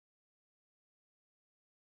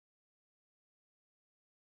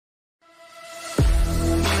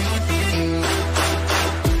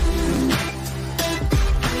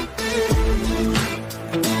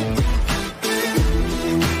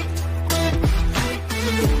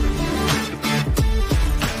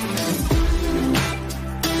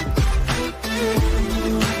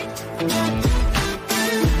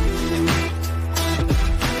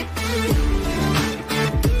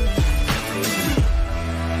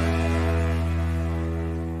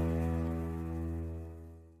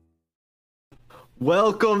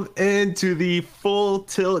Welcome into the Full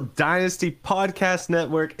Tilt Dynasty Podcast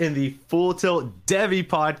Network in the Full Tilt Devy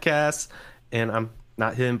podcast. And I'm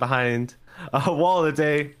not hidden behind a wall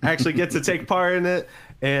today. I actually get to take part in it.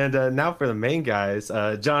 And now for the main guys,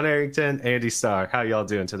 John Arrington, Andy Starr. How y'all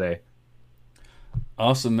doing today?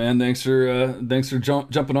 Awesome, man. Thanks for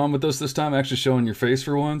jumping on with us this time. Actually showing your face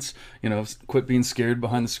for once. Quit being scared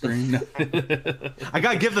behind the screen. I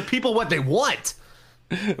gotta give the people what they want.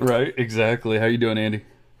 Right, exactly. How you doing, Andy?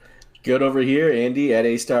 Good over here, Andy at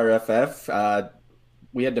A Star FF.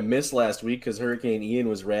 We had to miss last week because Hurricane Ian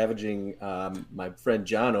was ravaging my friend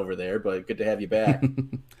John over there, but good to have you back.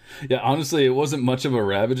 Yeah, honestly, it wasn't much of a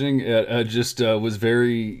ravaging. I just was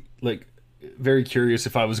very curious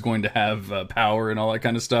if I was going to have power and all that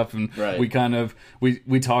kind of stuff, and right.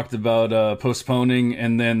 we talked about postponing,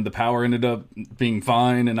 and then the power ended up being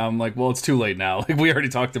fine, and I'm like, well, it's too late now. Like, we already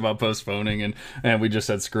talked about postponing, and we just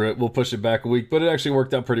said screw it, we'll push it back a week. But it actually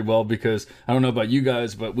worked out pretty well because I don't know about you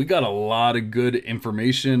guys, but we got a lot of good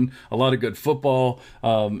information, a lot of good football,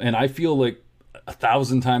 and I feel like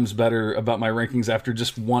 1,000 times better about my rankings after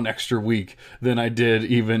just one extra week than I did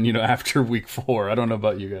even after week 4. I don't know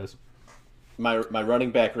about you guys. My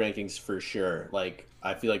running back rankings for sure. Like,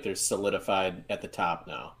 I feel like they're solidified at the top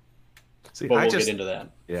now. See, but we'll get into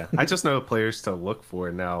that. Yeah, I just know players to look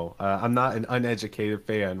for now. I'm not an uneducated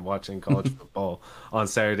fan watching college football on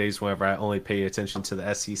Saturdays whenever I only pay attention to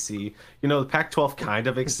the SEC. The Pac-12 kind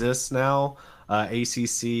of exists now.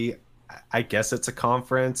 ACC, I guess it's a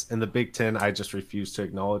conference. And the Big Ten, I just refuse to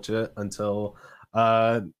acknowledge it until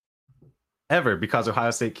ever, because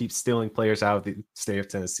Ohio State keeps stealing players out of the state of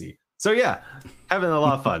Tennessee. So yeah, having a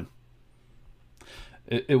lot of fun.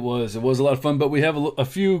 It was a lot of fun, but we have a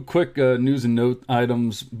few quick news and note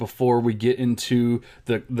items before we get into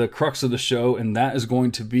the crux of the show, and that is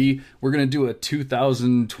going to be, we're going to do a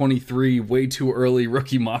 2023 way too early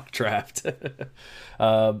rookie mock draft.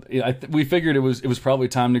 We figured it was probably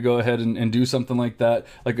time to go ahead and do something like that.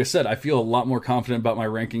 Like I said, I feel a lot more confident about my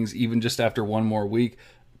rankings even just after one more week.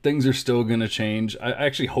 Things are still going to change. I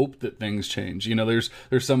actually hope that things change. There's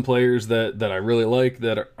some players that I really like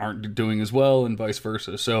that aren't doing as well, and vice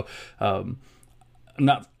versa. So, I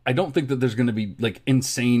don't think that there's going to be like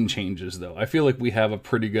insane changes, though. I feel like we have a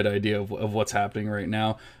pretty good idea of what's happening right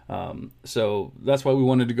now. So that's why we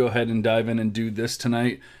wanted to go ahead and dive in and do this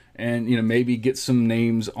tonight, and maybe get some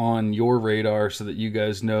names on your radar so that you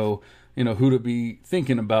guys know who to be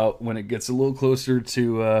thinking about when it gets a little closer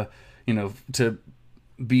to to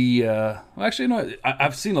be I've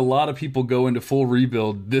seen a lot of people go into full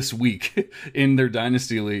rebuild this week in their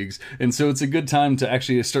dynasty leagues, and so it's a good time to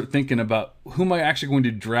actually start thinking about who am I actually going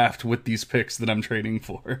to draft with these picks that I'm trading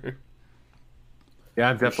for.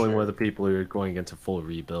 Yeah, I'm definitely one of the people who are going into full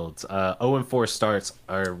rebuilds. 0-4 starts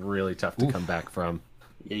are really tough to come back from.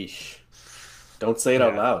 Yeesh. Don't say it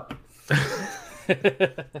out loud.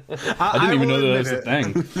 I didn't even know that was a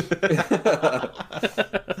thing.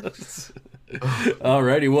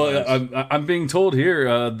 Alrighty, well, I'm being told here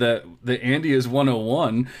that Andy is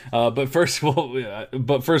 101. But first we'll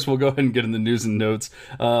go ahead and get in the news and notes.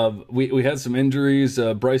 We had some injuries.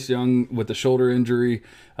 Bryce Young with the shoulder injury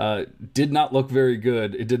did not look very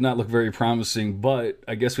good. It did not look very promising. But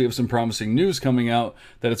I guess we have some promising news coming out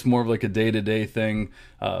that it's more of like a day-to-day thing.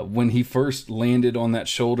 When he first landed on that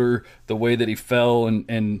shoulder, the way that he fell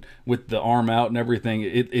and with the arm out and everything,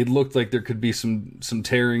 it looked like there could be some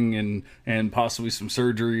tearing and possibly some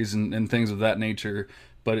surgeries and things of that nature.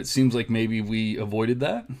 But it seems like maybe we avoided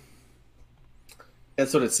that.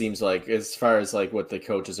 That's what it seems like. As far as like what the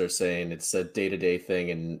coaches are saying, it's a day-to-day thing,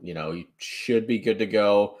 and you should be good to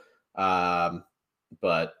go.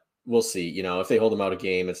 But we'll see. If they hold him out a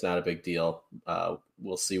game, it's not a big deal.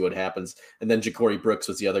 We'll see what happens. And then Ja'Cory Brooks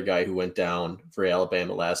was the other guy who went down for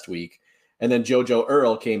Alabama last week. And then JoJo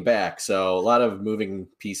Earl came back. So a lot of moving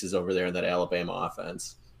pieces over there in that Alabama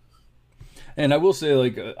offense. And I will say,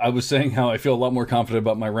 like I was saying, how I feel a lot more confident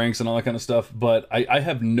about my ranks and all that kind of stuff, but I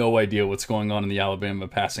have no idea what's going on in the Alabama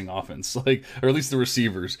passing offense, or at least the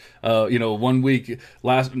receivers. 1 week,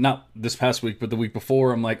 not this past week, but the week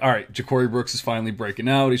before, I'm like, all right, Ja'Cory Brooks is finally breaking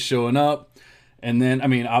out. He's showing up. And then,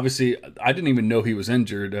 obviously, I didn't even know he was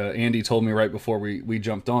injured. Andy told me right before we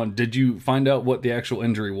jumped on. Did you find out what the actual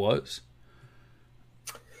injury was?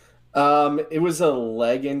 It was a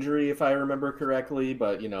leg injury, if I remember correctly,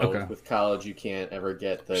 but Okay. With college, you can't ever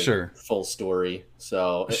get the Sure. full story.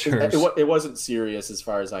 So Sure. it wasn't serious as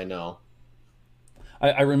far as I know.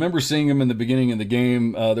 I remember seeing him in the beginning of the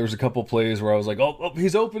game. There was a couple plays where I was like, oh,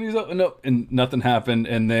 he's open, no, and nothing happened.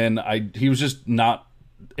 And then he was just not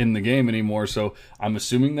in the game anymore. So I'm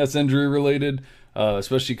assuming that's injury related.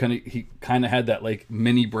 Especially he kind of had that like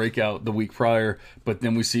mini breakout the week prior, but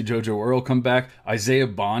then we see JoJo Earl come back. Isaiah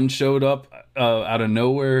Bond showed up out of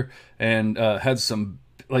nowhere and had some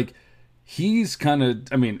like. He's kind of,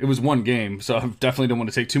 I mean, it was one game, so I definitely don't want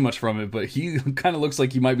to take too much from it, but he kind of looks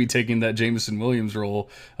like he might be taking that Jameson Williams role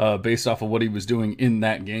based off of what he was doing in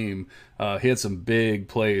that game. He had some big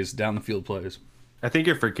plays, down the field plays. I think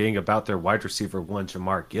you're forgetting about their wide receiver one,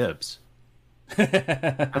 Jamar Gibbs.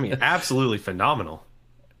 I mean, absolutely phenomenal.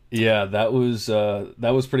 Yeah, that was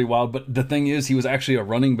pretty wild. But the thing is, he was actually a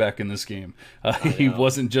running back in this game. He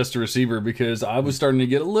wasn't just a receiver, because I was starting to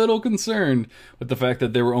get a little concerned with the fact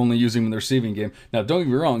that they were only using him in the receiving game. Now, don't get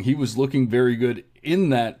me wrong, he was looking very good in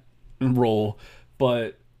that role,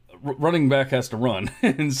 but running back has to run,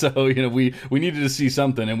 and so we needed to see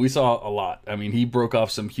something, and we saw a lot. I mean, he broke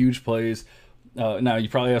off some huge plays. Now you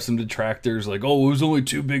probably have some detractors like, oh, it was only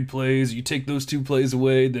 2 big plays. You take those 2 plays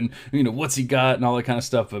away, then what's he got and all that kind of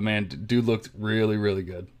stuff. But man, dude looked really, really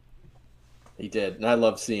good. He did, and I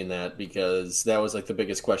love seeing that, because that was like the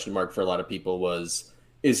biggest question mark for a lot of people was,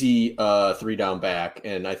 is he a 3-down back?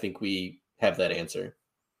 And I think we have that answer.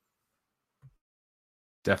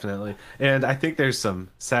 Definitely. And I think there's some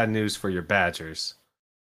sad news for your Badgers.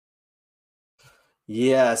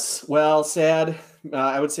 Yes. Well, sad.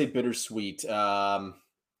 I would say bittersweet.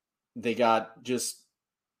 They got just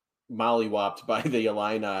mollywopped by the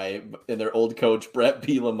Illini and their old coach, Brett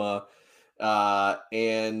Bielema.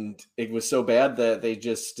 And it was so bad that they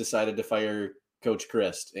just decided to fire Coach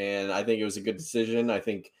Christ. And I think it was a good decision. I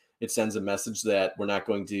think it sends a message that we're not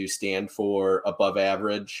going to stand for above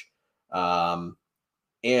average.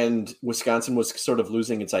 And Wisconsin was sort of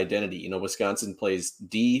losing its identity. Wisconsin plays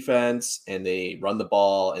defense and they run the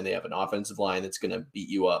ball and they have an offensive line that's going to beat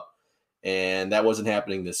you up. And that wasn't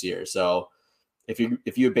happening this year. So if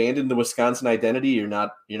you abandon the Wisconsin identity, you're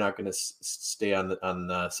not going to stay on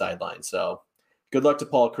the sideline. So good luck to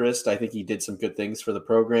Paul Chryst. I think he did some good things for the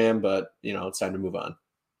program, but it's time to move on.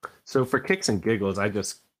 So for kicks and giggles, I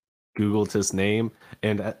just Googled his name,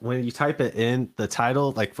 and when you type it in, the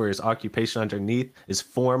title, like for his occupation underneath, is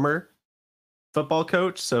former football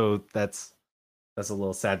coach. So that's a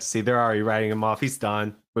little sad to see. They're already writing him off. He's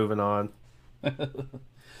done. Moving on.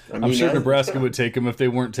 I'm sure Nebraska would take him if they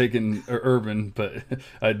weren't taking Urban, but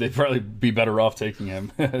they'd probably be better off taking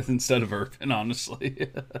him instead of Urban, honestly.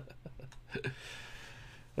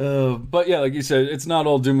 But yeah, like you said, it's not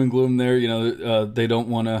all doom and gloom there. They don't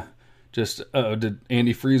want to just... did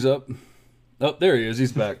Andy freeze up? Oh, there he is.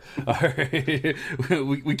 He's back. All right.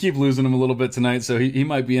 we keep losing him a little bit tonight, so he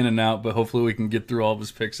might be in and out, but hopefully we can get through all of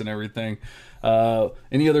his picks and everything.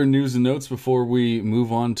 Any other news and notes before we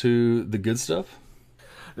move on to the good stuff?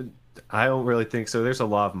 I don't really think so. There's a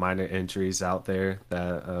lot of minor injuries out there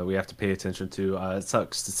that we have to pay attention to. It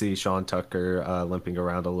sucks to see Sean Tucker limping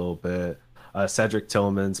around a little bit. Cedric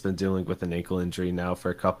Tillman's been dealing with an ankle injury now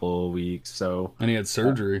for a couple of weeks. And he had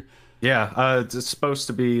surgery. Yeah, it's supposed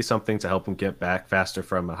to be something to help him get back faster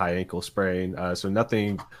from a high ankle sprain. So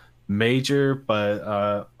nothing major,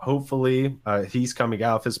 but hopefully he's coming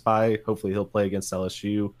out of his bye. Hopefully he'll play against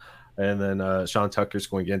LSU. And then Sean Tucker's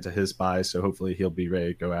going to get into his bye, so hopefully he'll be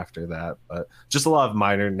ready to go after that. But just a lot of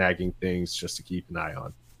minor nagging things just to keep an eye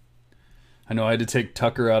on. I know I had to take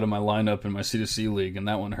Tucker out of my lineup in my C2C league, and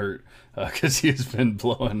that one hurt because he has been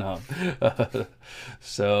blowing up.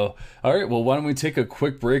 So, all right, well, why don't we take a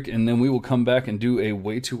quick break, and then we will come back and do a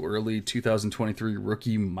way too early 2023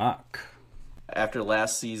 rookie mock. After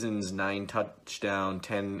last season's 9 touchdown,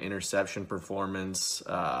 10 interception performance,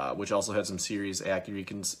 which also had some serious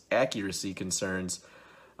accuracy concerns,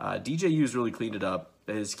 DJU's really cleaned it up.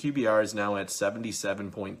 His QBR is now at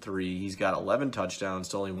 77.3. He's got 11 touchdowns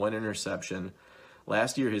to only 1 interception.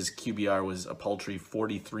 Last year, his QBR was a paltry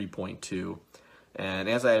 43.2. And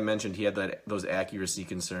as I had mentioned, he had those accuracy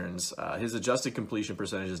concerns. His adjusted completion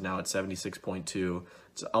percentage is now at 76.2.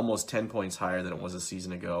 It's almost 10 points higher than it was a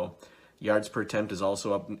season ago. Yards per attempt is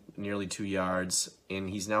also up nearly 2 yards, and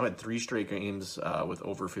he's now had 3 straight games with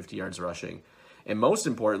over 50 yards rushing. And most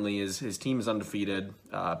importantly, his team is undefeated,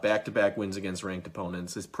 back-to-back wins against ranked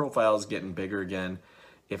opponents. His profile is getting bigger again.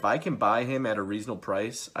 If I can buy him at a reasonable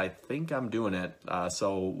price, I think I'm doing it.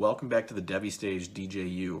 So welcome back to the Devy stage,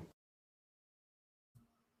 DJU.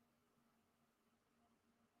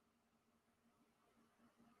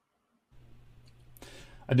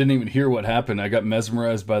 I didn't even hear what happened. I got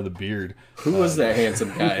mesmerized by the beard. Who was that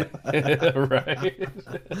handsome guy? Right.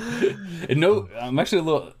 And no, I'm actually a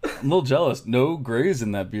little jealous. No grays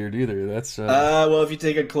in that beard either. That's well, if you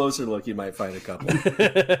take a closer look, you might find a couple.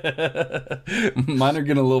 Mine are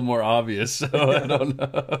getting a little more obvious, so I don't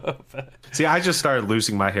know. See, I just started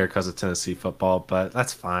losing my hair because of Tennessee football, but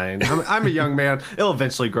that's fine. I'm a young man. It'll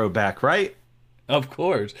eventually grow back, right? Of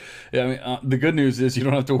course. Yeah, I mean, the good news is you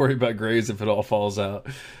don't have to worry about grays if it all falls out.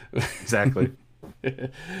 Exactly.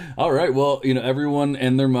 All right. Well, everyone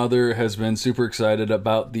and their mother has been super excited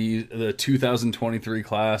about the 2023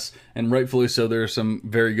 class, and rightfully so. There are some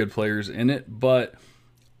very good players in it, but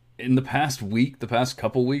in the past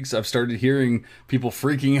couple weeks, I've started hearing people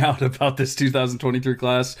freaking out about this 2023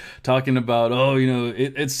 class, talking about,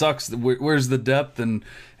 it sucks. Where's the depth and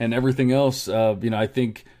everything else? I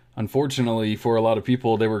think, unfortunately, for a lot of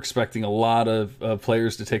people, they were expecting a lot of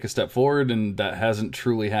players to take a step forward, and that hasn't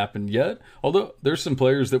truly happened yet. Although there's some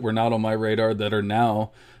players that were not on my radar that are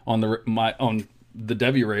now on the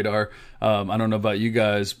Devy radar. I don't know about you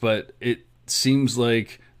guys, but it seems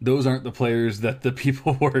like those aren't the players that the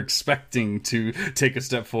people were expecting to take a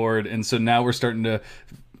step forward, and so now we're starting to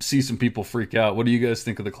see some people freak out. What do you guys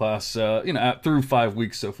think of the class? Through 5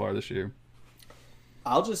 weeks so far this year.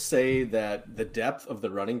 I'll just say that the depth of the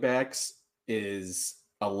running backs is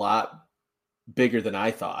a lot bigger than I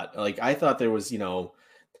thought. Like, I thought there was,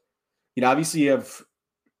 obviously you have,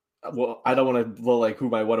 well, I don't want to blow like who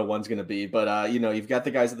my 101 is going to be, but you've got the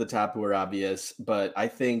guys at the top who are obvious, but I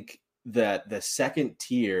think that the second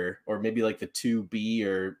tier, or maybe like the 2B,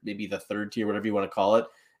 or maybe the third tier, whatever you want to call it,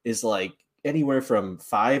 is like anywhere from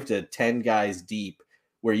 5 to 10 guys deep,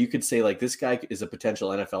 where you could say like this guy is a potential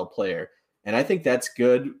NFL player. And I think that's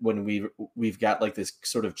good when we've got like this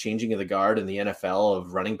sort of changing of the guard in the NFL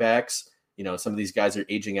of running backs. Some of these guys are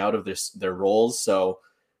aging out of their roles. So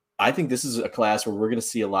I think this is a class where we're going to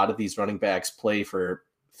see a lot of these running backs play for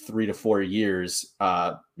 3 to 4 years,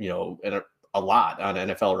 and a lot on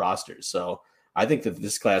NFL rosters. So I think that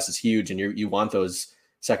this class is huge, and you want those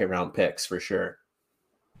second round picks for sure.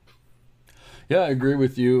 Yeah, I agree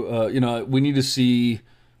with you. We need to see,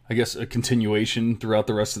 I guess, a continuation throughout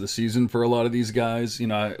the rest of the season for a lot of these guys.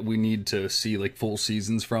 We need to see like full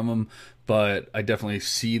seasons from them, but I definitely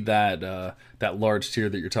see that large tier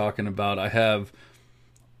that you're talking about. I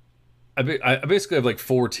basically have like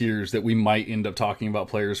 4 tiers that we might end up talking about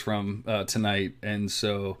players from tonight, and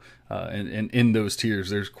so and in those tiers,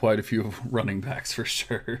 there's quite a few running backs for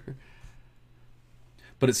sure.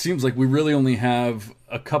 But it seems like we really only have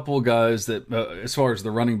a couple guys that, as far as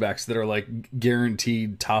the running backs, that are like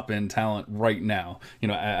guaranteed top end talent right now,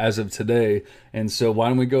 as of today. And so why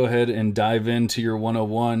don't we go ahead and dive into your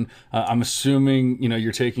 101? I'm assuming,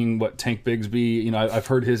 you're taking Tank Bigsby. I've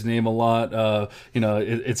heard his name a lot.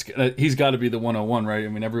 He's got to be the 101, right? I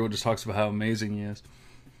mean, everyone just talks about how amazing he is.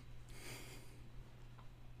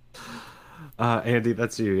 Andy,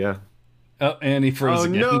 that's you, yeah. Oh, and he froze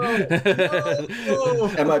again. No!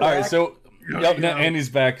 Am I back? All right, so Andy's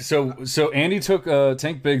back. So Andy took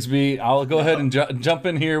Tank Bigsby. I'll go ahead and jump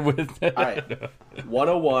in here with. All right,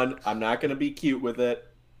 101. I'm not going to be cute with it.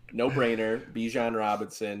 No brainer. Bijan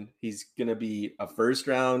Robinson. He's going to be a first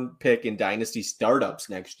round pick in Dynasty startups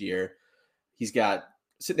next year. He's got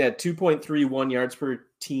sitting at 2.31 yards per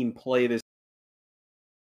team play this.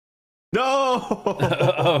 No!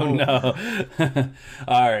 Oh no!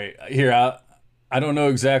 All right, here I don't know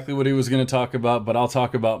exactly what he was going to talk about, but I'll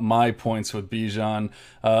talk about my points with Bijan.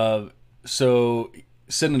 So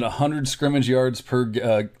sitting at 100 scrimmage yards per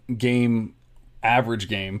game, average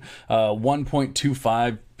game,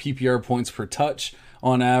 1.25 PPR points per touch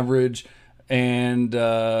on average, and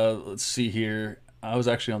let's see here. I was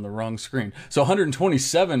actually on the wrong screen. So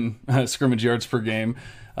 127 scrimmage yards per game.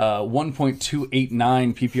 1.289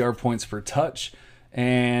 PPR points per touch,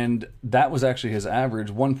 and that was actually his average.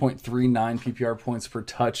 1.39 PPR points per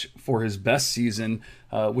touch for his best season,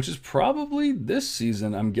 which is probably this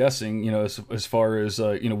season, I'm guessing, as far as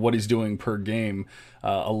what he's doing per game.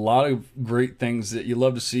 A lot of great things that you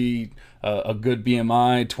love to see. A good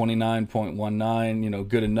BMI, 29.19,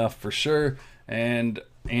 good enough for sure. And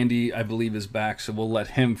Andy, I believe, is back, so we'll let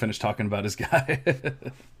him finish talking about his guy.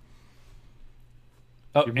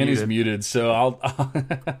 Oh, and he's muted, so I'll.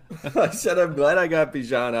 I said I'm glad I got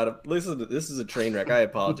Bijan out of. Listen, this is a train wreck. I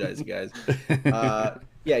apologize, you guys.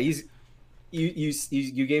 Yeah,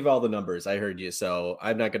 you gave all the numbers. I heard you, so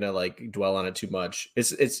I'm not gonna like dwell on it too much.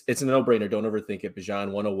 It's a no brainer. Don't overthink it.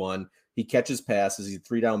 Bijan 101. He catches passes. He's a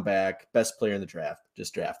 3-down back. Best player in the draft.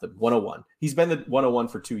 Just draft him. 101. He's been the 101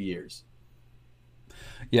 for 2 years.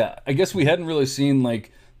 Yeah, I guess we hadn't really seen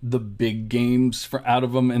like the big games out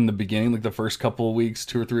of them in the beginning, like the first couple of weeks,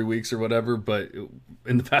 2 or 3 weeks or whatever. But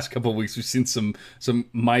in the past couple of weeks, we've seen some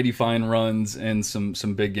mighty fine runs and some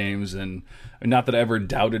big games. And not that I ever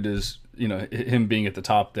doubted him being at the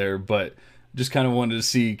top there, but just kind of wanted to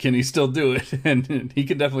see, can he still do it? And he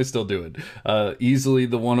can definitely still do it. Easily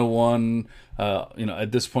the 101.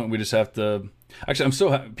 At this point, we just have to. Actually, I'm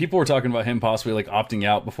so people were talking about him possibly like opting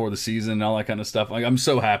out before the season and all that kind of stuff. Like, I'm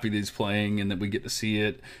so happy that he's playing and that we get to see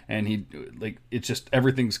it. And it's just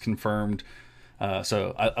everything's confirmed.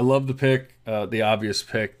 So I love the pick, the obvious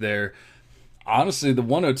pick there. Honestly, the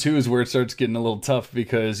 102 is where it starts getting a little tough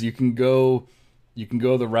because you can go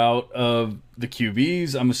the route of the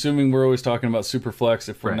QBs. I'm assuming we're always talking about Superflex.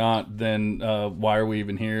 If we're not, then why are we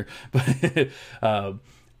even here? But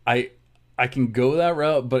I can go that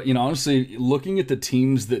route, but honestly, looking at the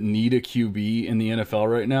teams that need a QB in the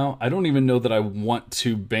NFL right now, I don't even know that I want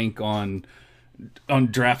to bank on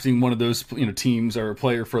drafting one of those teams or a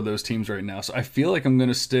player for those teams right now. So I feel like I'm going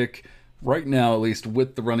to stick right now, at least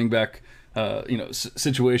with the running back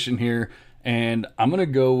situation here, and I'm going to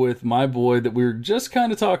go with my boy that we were just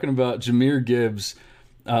kind of talking about, Jahmyr Gibbs.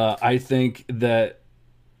 I think that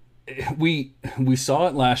we saw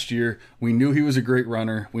it last year. We knew he was a great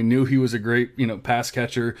runner. We knew he was a great, pass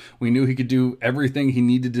catcher. We knew he could do everything he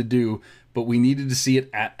needed to do, but we needed to see it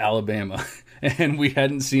at Alabama. And we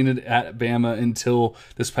hadn't seen it at Bama until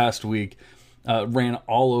this past week. Ran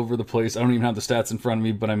all over the place. I don't even have the stats in front of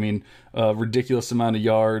me, but I mean, ridiculous amount of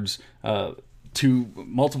yards,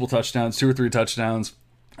 multiple touchdowns, 2 or 3 touchdowns,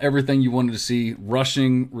 everything you wanted to see,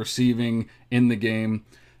 rushing, receiving in the game.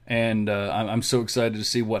 And I'm so excited to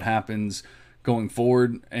see what happens going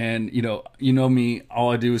forward. And, you know me,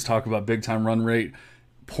 all I do is talk about big time run rate.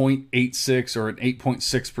 0.86 or an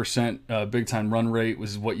 8.6% big time run rate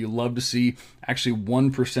was what you love to see. Actually,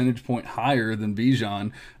 1 percentage point higher than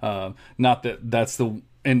Bijan. Not that that's the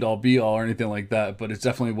end all be all or anything like that, but it's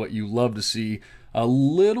definitely what you love to see. A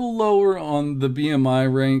little lower on the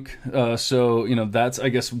BMI rank. So, that's, I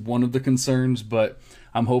guess, one of the concerns, but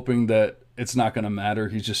I'm hoping that it's not going to matter.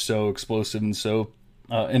 He's just so explosive and so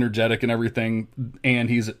energetic and everything. And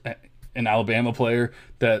he's an Alabama player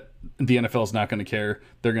that the NFL is not going to care.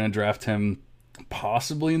 They're going to draft him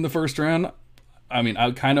possibly in the first round. I mean,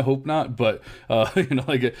 I kind of hope not, but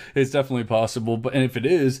it's definitely possible. But and if it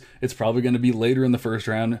is, it's probably going to be later in the first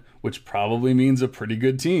round, which probably means a pretty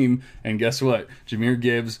good team. And guess what? Jahmyr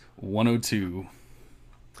Gibbs, 102.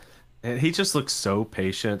 And he just looks so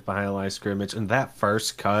patient behind the line of scrimmage. And that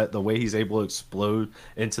first cut, the way he's able to explode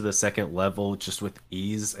into the second level just with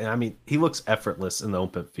ease. And I mean, he looks effortless in the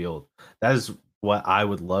open field. That is what I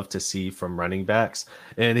would love to see from running backs.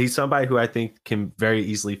 And he's somebody who I think can very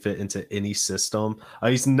easily fit into any system.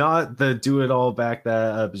 He's not the do-it-all back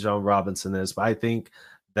that Bijan Robinson is, but I think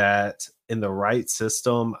that in the right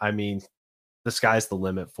system, I mean, the sky's the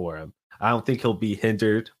limit for him. I don't think he'll be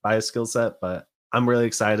hindered by his skill set, but I'm really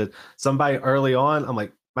excited. Somebody early on, I'm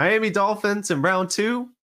like, Miami Dolphins in round 2.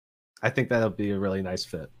 I think that'll be a really nice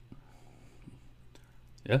fit.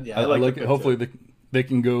 Yeah, I like it. Hopefully they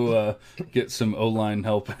can go get some O-line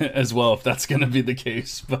help as well if that's going to be the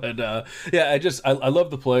case. But I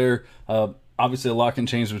love the player. Obviously, a lot can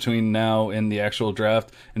change between now and the actual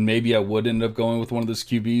draft, and maybe I would end up going with one of those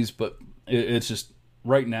QBs. But it's just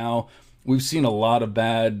right now we've seen a lot of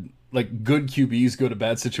good QBs go to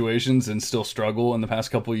bad situations and still struggle in the past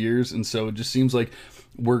couple of years. And so it just seems like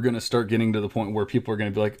we're going to start getting to the point where people are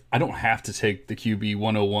going to be like, I don't have to take the QB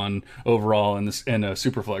 101 overall in a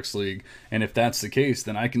Superflex league. And if that's the case,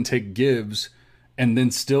 then I can take Gibbs and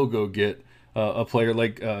then still go get a player.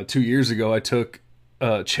 Like 2 years ago, I took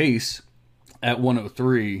Chase at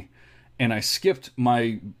 103 and I skipped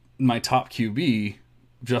my top QB,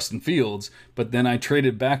 Justin Fields, but then I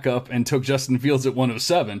traded back up and took Justin Fields at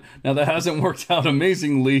 107. Now that hasn't worked out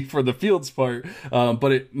amazingly for the Fields part,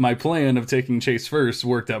 but my plan of taking Chase first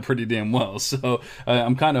worked out pretty damn well. So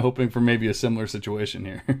I'm kind of hoping for maybe a similar situation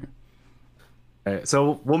here. All right,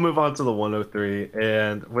 so we'll move on to the 103,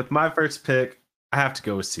 and with my first pick, I have to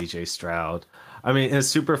go with CJ Stroud. I mean, in a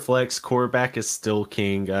super flex, quarterback is still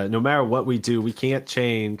king. No matter what we do, we can't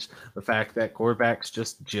change the fact that quarterbacks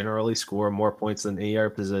just generally score more points than any other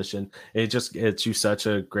position. It just gets you such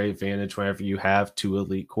a great advantage whenever you have 2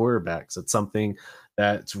 elite quarterbacks. It's something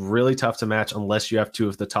that's really tough to match unless you have 2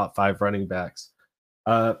 of the top 5 running backs.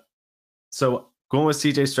 So going with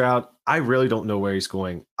CJ Stroud, I really don't know where he's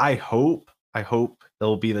going. I hope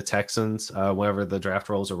it'll be the Texans whenever the draft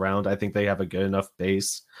rolls around. I think they have a good enough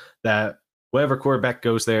base that whatever quarterback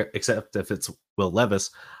goes there, except if it's Will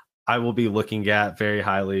Levis, I will be looking at very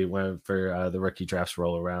highly for the rookie drafts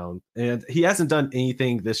roll around. And he hasn't done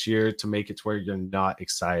anything this year to make it to where you're not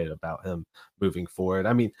excited about him moving forward.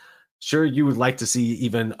 I mean, sure, you would like to see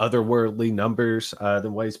even otherworldly numbers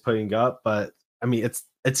than what he's putting up, but I mean,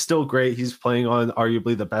 it's still great. He's playing on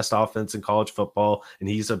arguably the best offense in college football, and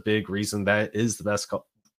he's a big reason that is the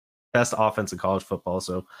best offense in college football.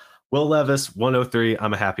 So, Will Levis, 103.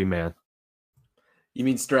 I'm a happy man. You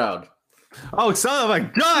mean Stroud? Oh, son of a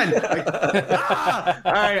gun!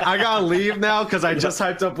 All right, I gotta leave now because I just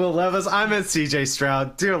hyped up Will Levis. I'm at CJ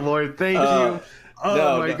Stroud. Dear Lord, thank you.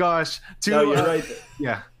 Oh my gosh. You're right.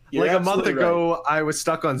 Yeah. You're like a month ago, right. I was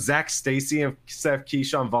stuck on Zach Stacy instead of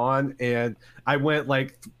Keyshawn Vaughn, and I went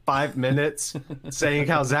like 5 minutes saying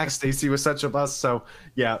how Zach Stacy was such a bust. So,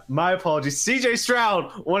 yeah, my apologies. CJ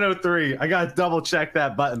Stroud, 103. I got to double check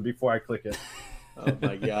that button before I click it. Oh,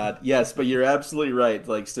 my God. Yes, but you're absolutely right.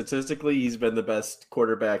 Like, statistically, he's been the best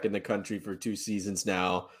quarterback in the country for 2 seasons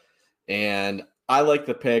now. And I like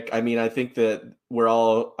the pick. I mean, I think that we're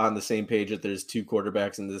all on the same page that there's 2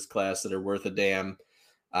 quarterbacks in this class that are worth a damn.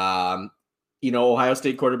 Ohio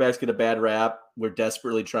State quarterbacks get a bad rap. We're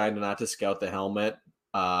desperately trying not to scout the helmet,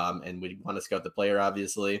 and we want to scout the player,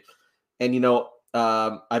 obviously. And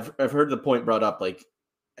I've heard the point brought up, like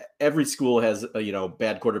every school has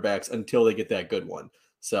bad quarterbacks until they get that good one.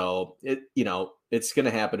 So it's going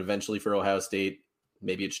to happen eventually for Ohio State.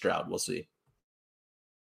 Maybe it's Stroud. We'll see.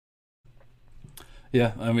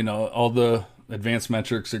 Yeah, I mean, all the advanced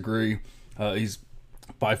metrics agree. He's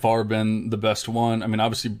by far been the best one. I mean,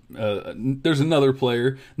 obviously, there's another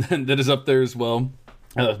player that is up there as well.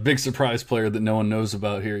 A big surprise player that no one knows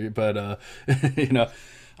about here. But,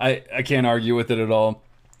 I can't argue with it at all.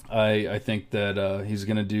 I think that he's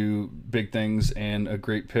going to do big things and a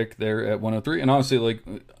great pick there at 103. And honestly, like,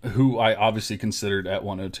 who I obviously considered at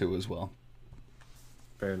 102 as well.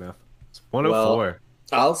 Fair enough. It's 104.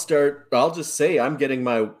 Well, I'll just say I'm getting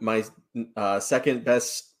my second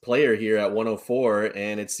best player here at 104,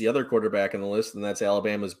 and it's the other quarterback on the list, and that's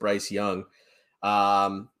Alabama's Bryce Young.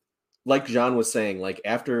 Like John was saying, like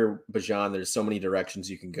after Bijan, there's so many directions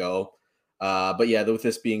you can go. But yeah, with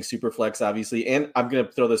this being super flex, obviously, and I'm going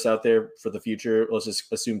to throw this out there for the future. Let's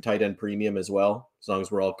just assume tight end premium as well, as long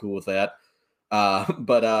as we're all cool with that.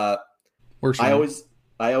 But I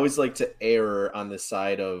always like to err on the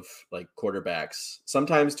side of like quarterbacks,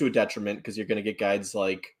 sometimes to a detriment, because you're going to get guys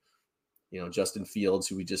like, Justin Fields,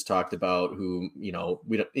 who we just talked about, who,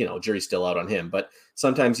 we don't, jury's still out on him, but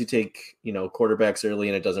sometimes you take, quarterbacks early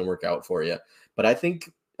and it doesn't work out for you. But I think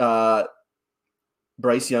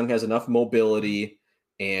Bryce Young has enough mobility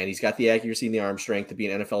and he's got the accuracy and the arm strength to be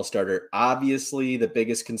an NFL starter. Obviously, the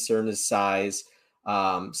biggest concern is size.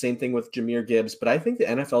 Same thing with Jahmyr Gibbs, but I think the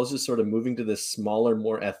NFL is just sort of moving to this smaller,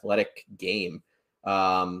 more athletic game.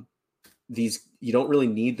 You don't really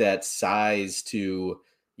need that size to,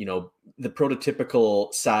 the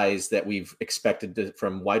prototypical size that we've expected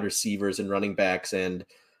from wide receivers and running backs and,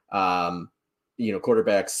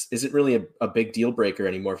 quarterbacks isn't really a big deal breaker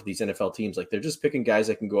anymore for these NFL teams. Like they're just picking guys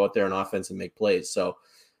that can go out there on offense and make plays. So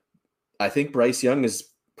I think Bryce Young is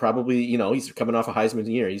probably, he's coming off a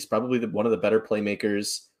Heisman year. He's probably one of the better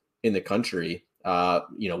playmakers in the country,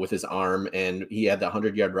 with his arm, and he had the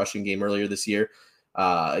 100-yard rushing game earlier this year.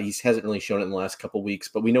 He hasn't really shown it in the last couple of weeks,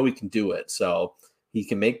 but we know he can do it. So he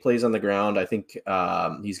can make plays on the ground. I think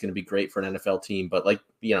he's going to be great for an NFL team. But like,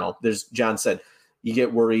 there's John said, you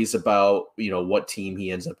get worries about, what team he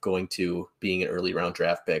ends up going to being an early round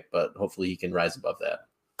draft pick, but hopefully he can rise above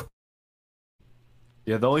that.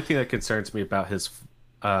 Yeah. The only thing that concerns me about his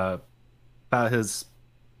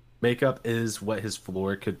makeup is what his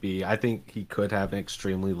floor could be. I think he could have an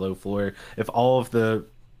extremely low floor if all of the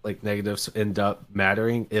negatives end up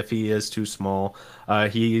mattering. If he is too small,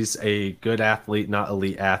 he's a good athlete, not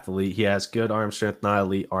elite athlete. He has good arm strength, not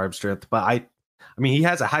elite arm strength. But I mean, he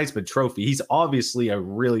has a Heisman Trophy. He's obviously a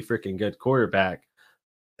really freaking good quarterback.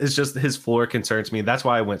 It's just his floor concerns me. That's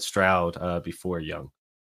why I went Stroud before Young.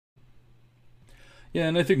 Yeah,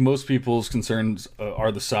 and I think most people's concerns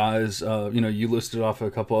are the size. You listed off a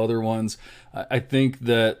couple other ones. I think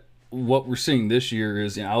that what we're seeing this year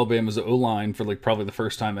is Alabama's O-line for probably the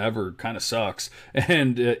first time ever kind of sucks.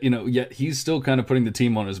 And, yet he's still kind of putting the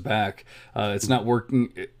team on his back. It's not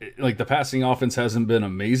working. The passing offense hasn't been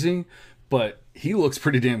amazing, but he looks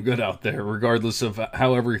pretty damn good out there, regardless of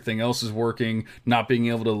how everything else is working, not being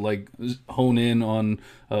able to hone in on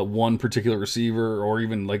one particular receiver or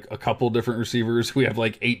even a couple different receivers. We have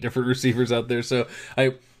 8 different receivers out there. So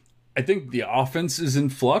I think the offense is in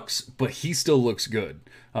flux, but he still looks good.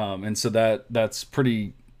 And so that's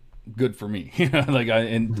pretty good for me.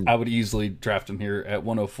 I would easily draft him here at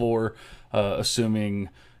 104, assuming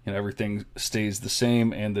everything stays the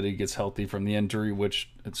same and that he gets healthy from the injury, which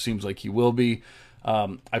it seems like he will be.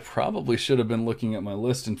 I probably should have been looking at my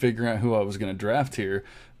list and figuring out who I was going to draft here,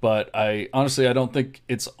 but I don't think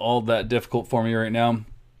it's all that difficult for me right now.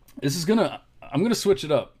 I'm going to switch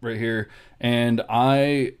it up right here, and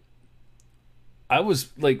I was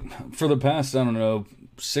like, for the past, I don't know,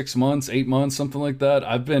 6 months, 8 months, something like that,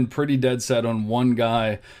 I've been pretty dead set on one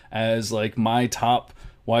guy as like my top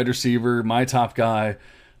wide receiver, my top guy.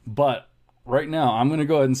 But right now, I'm going to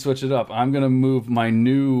go ahead and switch it up. I'm going to move my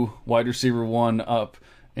new wide receiver 1 up,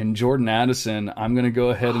 and Jordan Addison, I'm going to go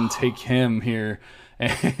ahead and take him here.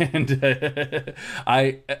 And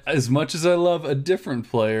as much as I love a different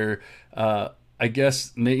player, I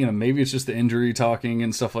guess maybe it's just the injury talking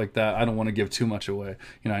and stuff like that. I don't want to give too much away.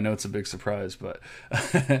 I know it's a big surprise, but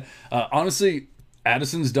honestly,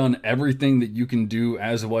 Addison's done everything that you can do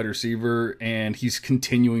as a wide receiver, and he's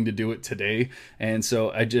continuing to do it today. And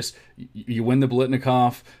so you win the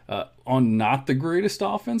Blitnikoff on not the greatest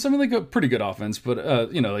offense. I mean, like a pretty good offense,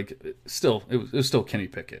 but still, it was still Kenny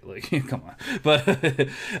Pickett. Like, come on.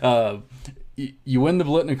 But you win the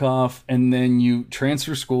Blitnikoff, and then you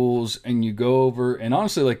transfer schools, and you go over, and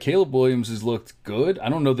honestly, like, Caleb Williams has looked good. I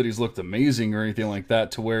don't know that he's looked amazing or anything like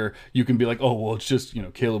that to where you can be like, oh, well, it's just,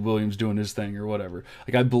 Caleb Williams doing his thing or whatever.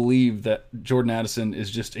 Like, I believe that Jordan Addison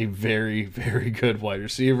is just a very, very good wide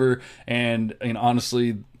receiver, and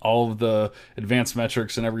honestly, all of the advanced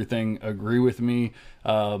metrics and everything agree with me.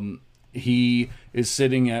 He is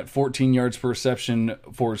sitting at 14 yards per reception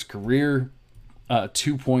for his career,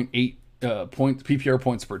 2.8 PPR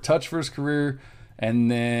points per touch for his career,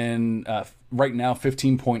 and then right now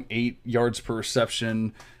 15.8 yards per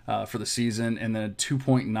reception for the season, and then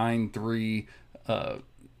 2.93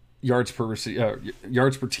 yards per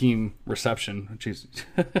team reception. Jeez,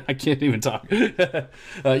 I can't even talk. You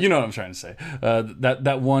know what I'm trying to say.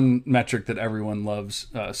 That one metric that everyone loves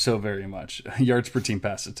so very much. Yards per team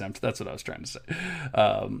pass attempt. That's what I was trying to say.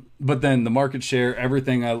 But then the market share,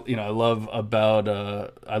 everything I love about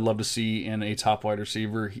I love to see in a top wide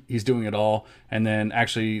receiver. He's doing it all. And then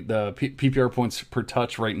actually the PPR points per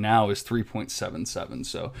touch right now is 3.77.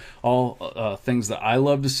 So all things that I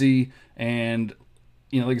love to see. And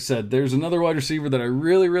like I said, there's another wide receiver that I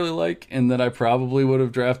really, really like and that I probably would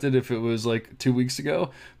have drafted if it was like 2 weeks ago,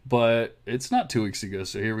 but it's not 2 weeks ago,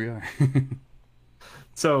 so here we are.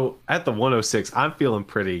 So at the 106, I'm feeling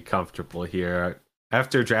pretty comfortable here.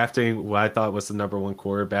 After drafting what I thought was the number 1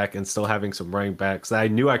 quarterback and still having some running backs that I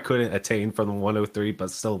knew I couldn't attain from the 103,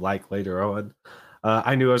 but still like later on.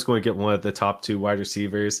 I knew I was going to get one of the top 2 wide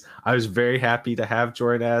receivers. I was very happy to have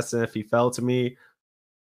Jordan Addison if he fell to me.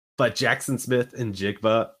 But Jackson Smith and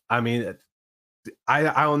Jigba, I mean, I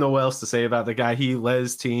don't know what else to say about the guy. He led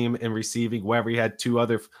his team in receiving wherever he had 2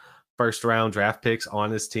 other first-round draft picks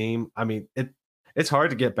on his team. I mean, it's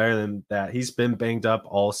hard to get better than that. He's been banged up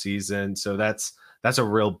all season, so that's a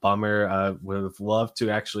real bummer. Would have loved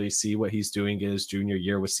to actually see what he's doing in his junior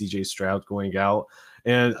year with C.J. Stroud going out,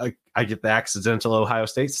 and I get the accidental Ohio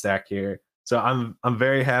State stack here. So I'm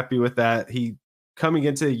very happy with that. He coming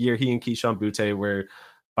into the year, he and Keyshawn Butte were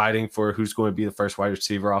fighting for who's going to be the first wide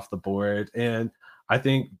receiver off the board. And I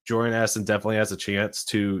think Jordan Addison definitely has a chance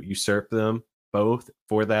to usurp them both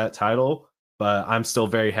for that title. But I'm still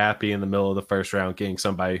very happy in the middle of the first round getting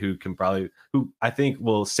somebody who I think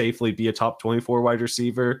will safely be a top 24 wide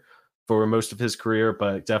receiver for most of his career,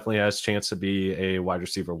 but definitely has a chance to be a wide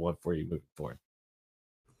receiver 1 for you moving forward.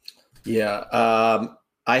 Yeah.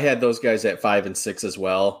 I had those guys at 5 and 6 as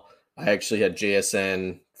well. I actually had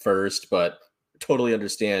JSN first, but totally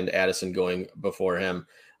understand Addison going before him.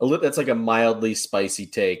 That's like a mildly spicy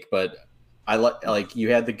take, but I like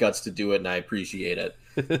you had the guts to do it, and I appreciate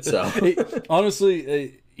it. So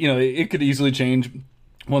honestly, it could easily change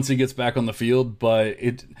once he gets back on the field, but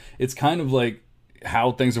it's kind of like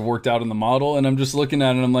how things have worked out in the model, and I'm just looking at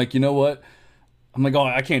it and I'm like, you know what? I'm like, oh,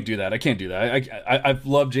 I can't do that. I've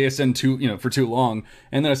loved JSN for too long,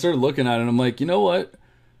 and then I started looking at it and I'm like, you know what?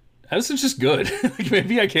 Addison's just good.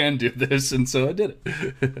 Maybe I can do this, and so I did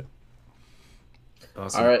it.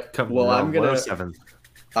 Awesome. All right. Well, I'm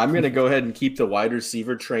gonna go ahead and keep the wide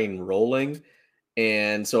receiver train rolling,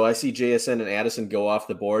 and so I see JSN and Addison go off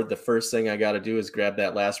the board. The first thing I got to do is grab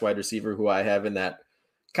that last wide receiver who I have in that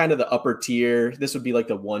kind of the upper tier. This would be like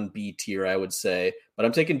the 1B tier, I would say, but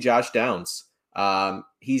I'm taking Josh Downs.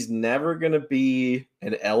 He's never going to be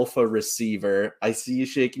an alpha receiver. I see you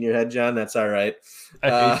shaking your head, John. That's all right.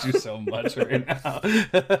 I hate you so much right now.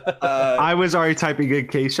 I was already typing in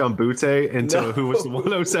Keyshawn Butte into who was the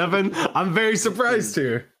 107. I'm very surprised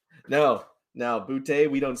here. No, Butte,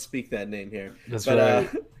 we don't speak that name here. That's But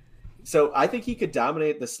right. so I think he could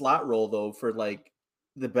dominate the slot role though for like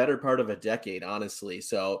the better part of a decade, honestly.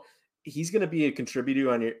 So he's going to be a contributor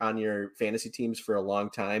on your fantasy teams for a long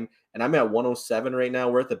time. And I'm at 107 right now.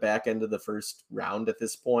 We're at the back end of the first round at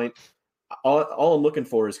this point. All I'm looking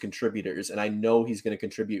for is contributors, and I know he's going to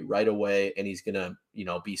contribute right away, and he's going to,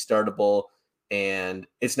 be startable. And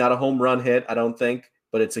it's not a home run hit, I don't think,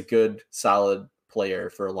 but it's a good, solid player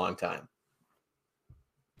for a long time.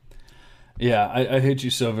 Yeah, I hate you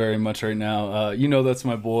so very much right now. That's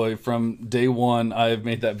my boy. From day one, I've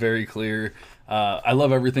made that very clear. I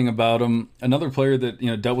love everything about him. Another player that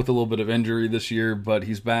dealt with a little bit of injury this year, but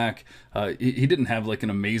he's back. He didn't have like an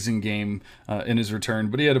amazing game in his return,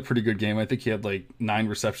 but he had a pretty good game. I think he had like 9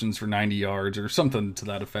 receptions for 90 yards or something to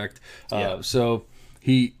that effect. So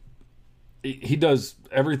he does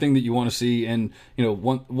everything that you want to see. And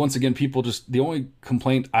once again, people just, the only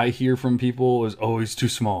complaint I hear from people is, oh, he's too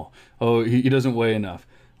small, oh, he doesn't weigh enough.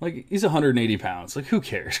 Like, he's 180 pounds. Like, who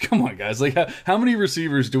cares? Come on, guys. Like, how many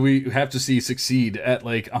receivers do we have to see succeed at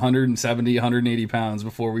like 170, 180 pounds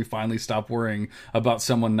before we finally stop worrying about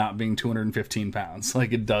someone not being 215 pounds?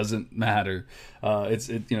 Like, it doesn't matter.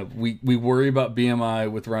 We worry about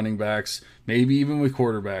BMI with running backs, maybe even with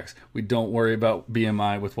quarterbacks. We don't worry about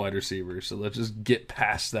BMI with wide receivers. So let's just get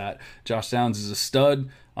past that. Josh Downs is a stud.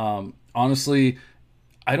 Honestly,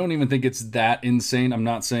 I don't even think it's that insane. I'm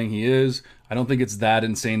not saying he is. I don't think it's that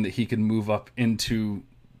insane that he can move up into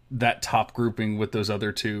that top grouping with those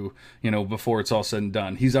other two, before it's all said and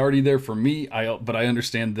done. He's already there for me, but I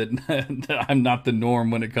understand that, that I'm not the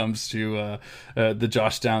norm when it comes to the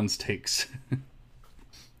Josh Downs takes.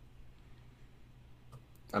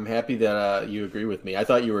 I'm happy that you agree with me. I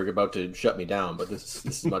thought you were about to shut me down, but this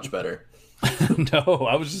is much better. No,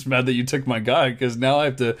 I was just mad that you took my guy, because now I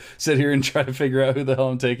have to sit here and try to figure out who the hell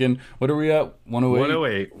I'm taking. What are we at?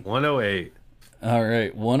 108? 108. All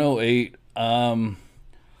right, 108. I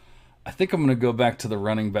think I'm going to go back to the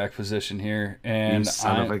running back position here. And you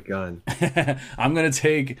son of a gun. I'm going to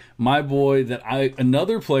take my boy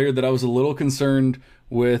another player that I was a little concerned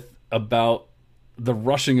with about the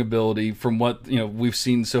rushing ability from what we've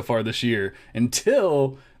seen so far this year,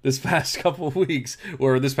 until this past couple of weeks,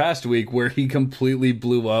 or this past week, where he completely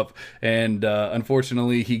blew up. And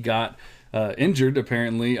unfortunately, he got injured,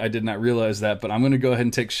 apparently. I did not realize that, but I'm going to go ahead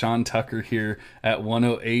and take Sean Tucker here at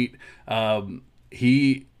 108.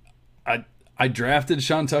 I drafted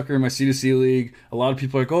Sean Tucker in my C2C league. A lot of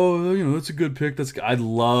people are like, oh, that's a good pick. I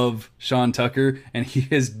love Sean Tucker, and he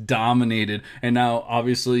has dominated. And now,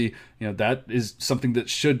 obviously, that is something that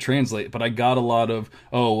should translate. But I got a lot of,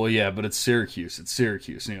 oh, well, yeah, but it's Syracuse. It's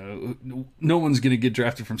Syracuse. No one's going to get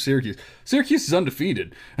drafted from Syracuse. Syracuse is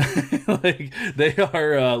undefeated. Like, they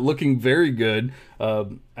are looking very good.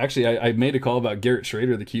 Actually, I made a call about Garrett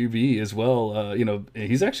Schrader, the QB, as well.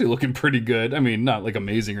 He's actually looking pretty good. I mean, not like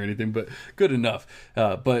amazing or anything, but good enough.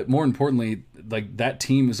 But more importantly, like, that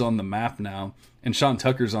team is on the map now, and Sean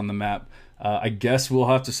Tucker's on the map. I guess we'll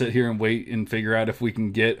have to sit here and wait and figure out if we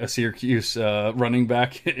can get a Syracuse running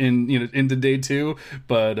back into day 2.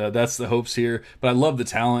 But that's the hopes here. But I love the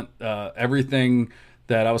talent. Everything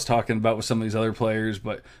that I was talking about with some of these other players,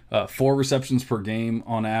 but 4 receptions per game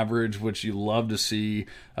on average, which you love to see.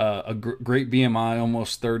 A great BMI,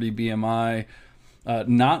 almost 30 BMI.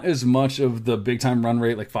 Not as much of the big time run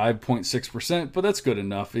rate, like 5.6%, but that's good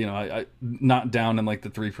enough. I not down in like the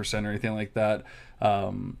 3% or anything like that.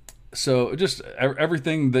 So just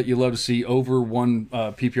everything that you love to see. Over 1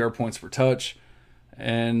 PPR points per touch,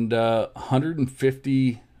 and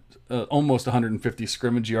 150, almost 150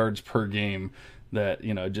 scrimmage yards per game. That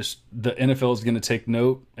just the NFL is going to take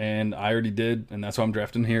note, and I already did, and that's why I'm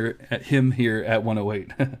drafting him here at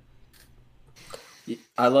 108.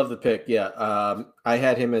 I love the pick. Yeah, I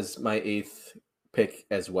had him as my 8th pick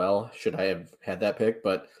as well. Should I have had that pick?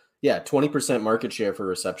 But yeah, 20% market share for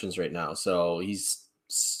receptions right now. So he's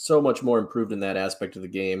so much more improved in that aspect of the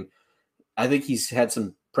game. I think he's had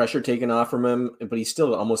some pressure taken off from him, but he's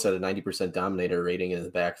still almost at a 90% dominator rating in the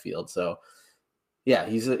backfield. So yeah,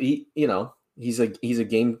 he's a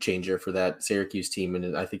game changer for that Syracuse team,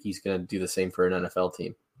 and I think he's going to do the same for an NFL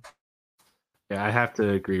team. Yeah, I have to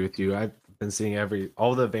agree with you. I've been seeing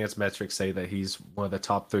all the advanced metrics say that he's one of the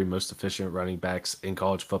top 3 most efficient running backs in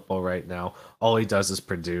college football right now. All he does is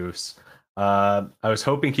produce. I was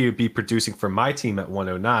hoping he would be producing for my team at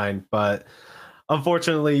 109, but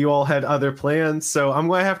unfortunately, you all had other plans. So I'm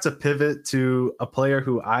going to have to pivot to a player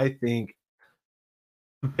who I think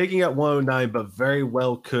I'm picking at 109, but very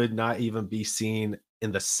well could not even be seen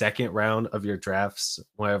in the second round of your drafts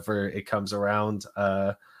whenever it comes around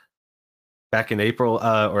back in April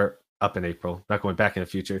or up in April, not going back in the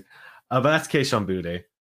future. But that's Keishon Bude.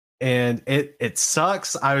 And it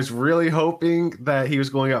sucks. I was really hoping that he was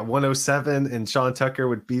going at 107 and Sean Tucker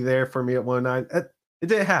would be there for me at 109. It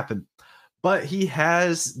didn't happen. But he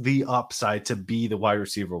has the upside to be the wide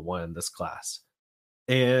receiver 1 in this class.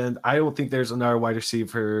 And I don't think there's another wide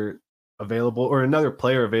receiver available or another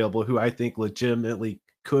player available who I think legitimately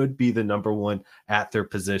could be the number 1 at their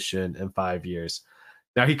position in 5 years.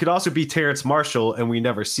 Now, he could also be Terrence Marshall, and we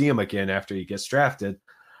never see him again after he gets drafted.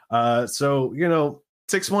 So,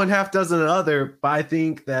 6-1, half dozen other, but I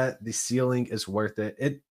think that the ceiling is worth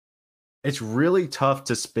it. It's really tough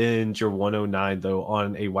to spend your 109, though,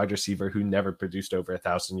 on a wide receiver who never produced over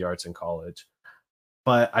 1,000 yards in college.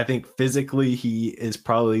 But I think physically he is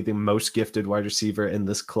probably the most gifted wide receiver in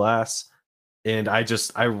this class. And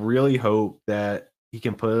I really hope that he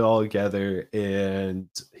can put it all together and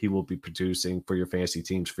he will be producing for your fantasy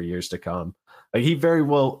teams for years to come. Like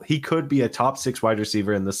he could be a top 6 wide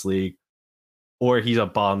receiver in this league, or he's a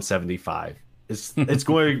bomb 75. It's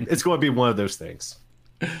going to be one of those things.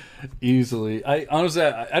 Easily. I honestly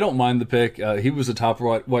don't mind the pick. He was a top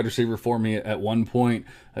wide receiver for me at one point.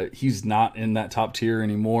 He's not in that top tier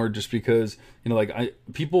anymore, just because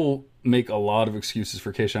people make a lot of excuses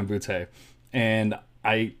for Keishon Butte, and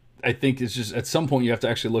I think it's just at some point you have to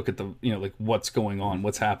actually look at the what's going on,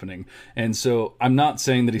 what's happening. And so I'm not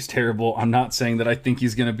saying that he's terrible. I'm not saying that I think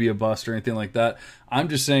he's going to be a bust or anything like that. I'm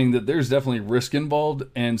just saying that there's definitely risk involved,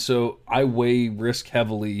 and so I weigh risk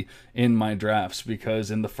heavily in my drafts,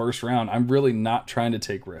 because in the first round I'm really not trying to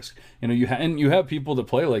take risk. You have people that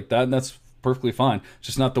play like that, and that's perfectly fine. It's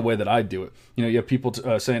just not the way that I do it. You have people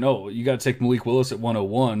saying, "Oh, you got to take Malik Willis at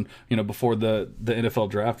 101." Before the NFL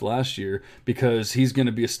draft last year, because he's going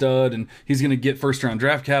to be a stud and he's going to get first round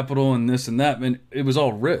draft capital and this and that. And it was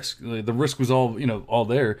all risk. The risk was all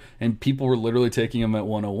there, and people were literally taking him at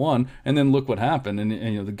 101. And then look what happened,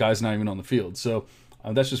 and the guy's not even on the field. So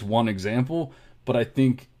that's just one example. But I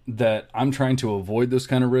think that I'm trying to avoid those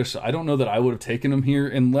kind of risks. I don't know that I would have taken him here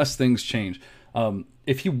unless things change.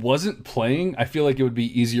 If he wasn't playing, I feel like it would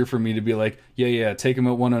be easier for me to be like, yeah, take him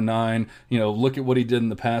at 109, look at what he did in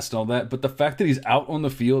the past and all that. But the fact that he's out on the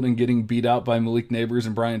field and getting beat out by Malik Neighbors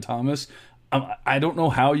and Brian Thomas, I don't know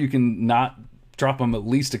how you can not drop him at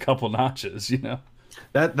least a couple notches,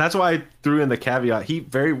 That's why I threw in the caveat. He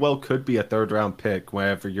very well could be a 3rd-round pick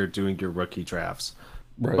whenever you're doing your rookie drafts.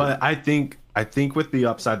 Right. But I think with the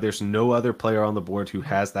upside, there's no other player on the board who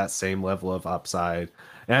has that same level of upside.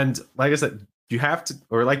 And like I said, you have to,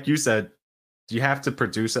 or like you said, you have to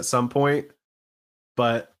produce at some point.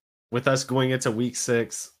 But with us going into week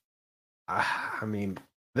 6, I mean,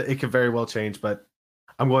 it could very well change. But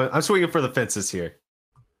I'm swinging for the fences here.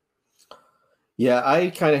 Yeah, I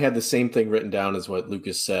kind of had the same thing written down as what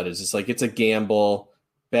Lucas said. It's just like it's a gamble.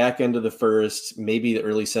 Back end of the 1st, maybe the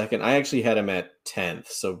early 2nd. I actually had him at 10th,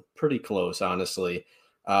 so pretty close, honestly.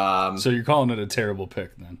 So you're calling it a terrible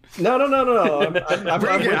pick then? No.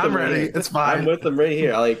 I'm ready. It's fine. I'm with them right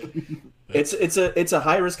here. Like it's a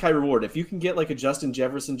high risk, high reward. If you can get like a Justin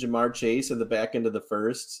Jefferson, Jamar Chase in the back end of the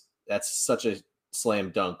 1st, that's such a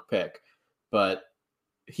slam dunk pick. But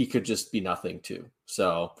he could just be nothing too.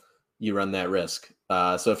 So you run that risk.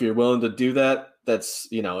 So if you're willing to do that, that's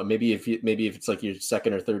maybe if it's like your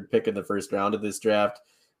 2nd or 3rd pick in the 1st round of this draft,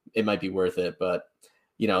 it might be worth it. But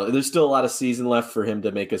there's still a lot of season left for him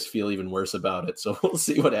to make us feel even worse about it. So we'll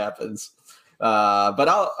see what happens. But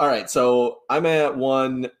all right. So I'm at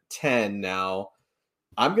 110 now.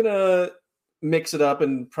 I'm going to mix it up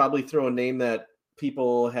and probably throw a name that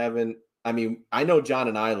people haven't. I mean, I know John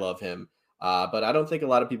and I love him, but I don't think a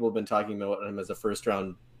lot of people have been talking about him as a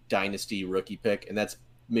 1st-round dynasty rookie pick, and that's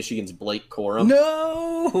Michigan's Blake Corum.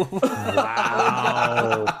 No!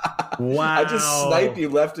 Wow. I just snipe you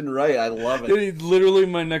left and right. I love it. It's literally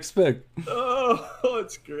my next pick. Oh,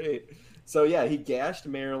 it's great. So, yeah, he gashed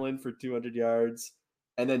Maryland for 200 yards.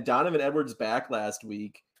 And then Donovan Edwards back last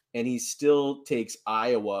week, and he still takes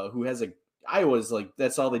Iowa, who has Iowa's like,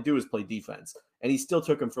 that's all they do is play defense. And he still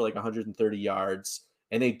took him for like 130 yards,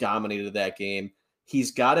 and they dominated that game.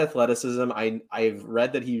 He's got athleticism. I've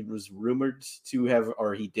read that he was rumored to have,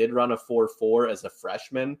 or he did run a 4.4 as a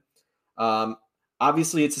freshman.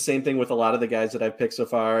 Obviously, it's the same thing with a lot of the guys that I've picked so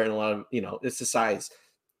far, and a lot of, it's the size.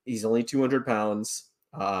 He's only 200 pounds.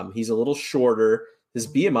 He's a little shorter. His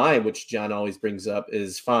BMI, which John always brings up,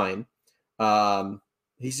 is fine.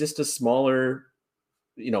 He's just a smaller,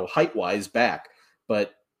 height-wise back,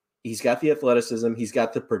 but he's got the athleticism. He's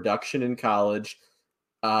got the production in college.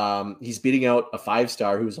 He's beating out a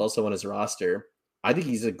 5-star who's also on his roster. I think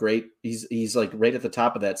he's he's like right at the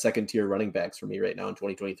top of that 2nd-tier running backs for me right now in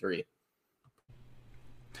 2023.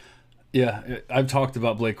 Yeah, I've talked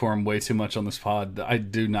about Blake Corum way too much on this pod. I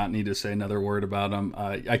do not need to say another word about him.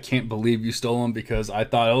 I can't believe you stole him because I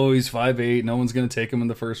thought, oh, he's 5'8", no one's going to take him in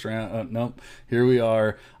the first round. Nope, here we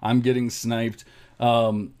are. I'm getting sniped.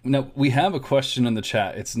 Now we have a question in the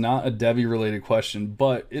chat. It's not a Devy related question,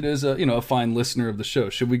 but it is a fine listener of the show.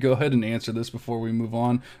 Should we go ahead and answer this before we move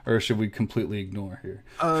on, or should we completely ignore here?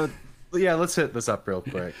 Yeah, let's hit this up real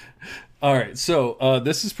quick. All right, so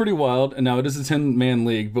this is pretty wild. And now it is a 10-man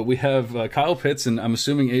league, but we have Kyle Pitts and I'm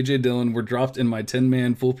assuming AJ Dillon were dropped in my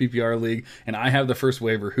 10-man full PPR league, and I have the first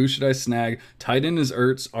waiver. Who should I snag? Tight end is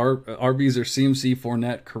Ertz. RBs are CMC,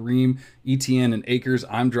 Fournette, Kareem, ETN, and Akers.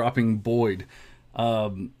 I'm dropping Boyd.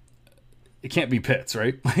 It can't be Pitts,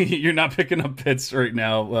 right? You're not picking up Pitts right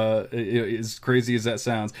now, as crazy as that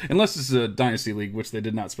sounds. Unless it's a Dynasty League, which they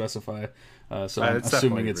did not specify. So I'm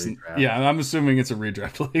assuming it's I'm assuming it's a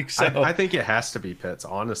redraft league. So I think it has to be Pitts,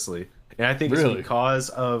 honestly. And I think it's because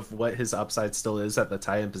of what his upside still is at the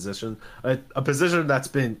tight end position, a position that's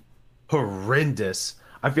been horrendous.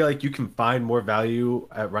 I feel like you can find more value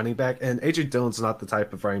at running back, and AJ Dillon's not the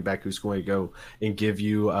type of running back who's going to go and give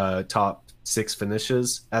you top 6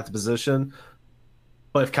 finishes at the position.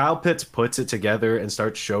 But if Kyle Pitts puts it together and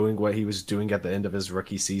starts showing what he was doing at the end of his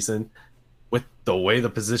rookie season, with the way the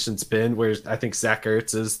position's been, where I think Zach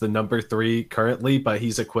Ertz is the number 3 currently, but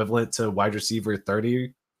he's equivalent to wide receiver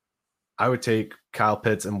 30, I would take Kyle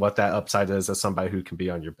Pitts and what that upside is as somebody who can be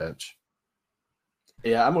on your bench.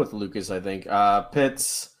 Yeah, I'm with Lucas, I think.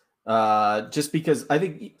 Pitts, just because I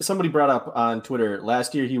think somebody brought up on Twitter,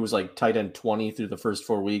 last year he was like tight end 20 through the first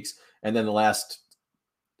 4 weeks, and then the last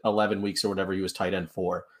 11 weeks or whatever, he was tight end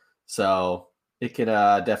 4. So it can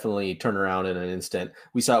definitely turn around in an instant.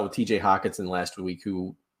 We saw it with TJ Hawkinson last week,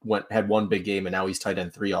 who had one big game, and now he's tight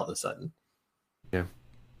end 3 all of a sudden. Yeah.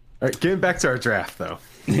 All right, getting back to our draft, though.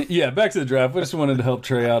 Yeah, back to the draft. I just wanted to help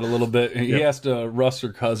Trey out a little bit. He asked Russ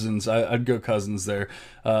or Cousins. I'd go Cousins there.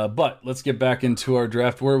 But let's get back into our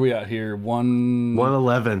draft. Where are we at here?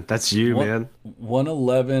 111. That's you, man.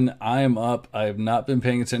 111. I am up. I have not been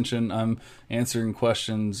paying attention. I'm answering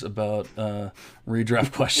questions about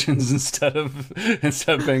redraft questions instead of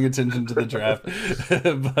paying attention to the draft.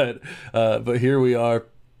 But here we are.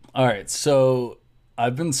 All right, so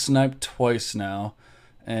I've been sniped twice now.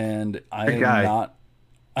 And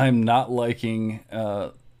I'm not liking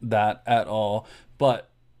that at all.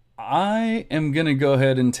 But I am going to go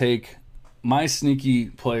ahead and take my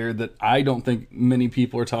sneaky player that I don't think many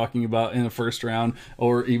people are talking about in the first round,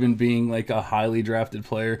 or even being like a highly drafted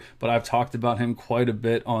player. But I've talked about him quite a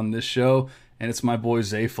bit on this show, and it's my boy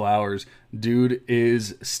Zay Flowers. Dude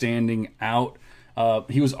is standing out.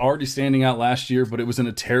 He was already standing out last year, but it was in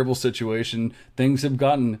a terrible situation. Things have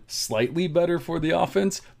gotten slightly better for the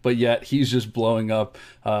offense, but yet he's just blowing up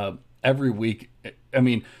every week. I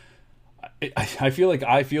mean, I feel like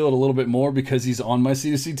I feel it a little bit more because he's on my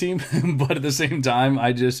CSC team, but at the same time,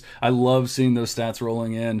 I love seeing those stats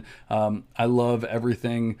rolling in. I love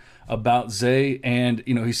everything about Zay, and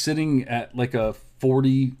he's sitting at like a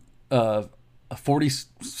 40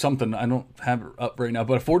 something, I don't have it up right now,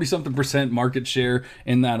 but a 40-something% market share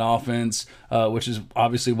in that offense, which is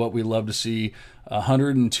obviously what we love to see.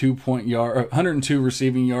 102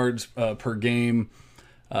 receiving yards per game,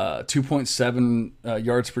 2.7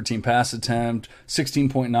 yards per team pass attempt,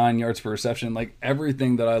 16.9 yards per reception, like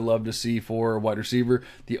everything that I love to see for a wide receiver.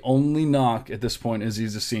 The only knock at this point is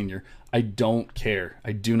he's a senior. I don't care.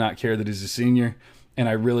 I do not care that he's a senior. And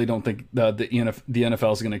I really don't think the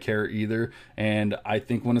NFL is going to care either. And I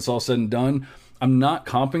think when it's all said and done, I'm not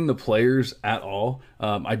comping the players at all.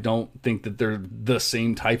 I don't think that they're the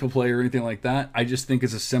same type of player or anything like that. I just think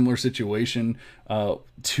it's a similar situation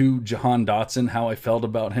to Jahan Dotson, how I felt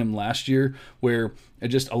about him last year, where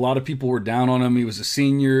a lot of people were down on him. He was a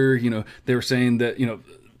senior. They were saying that,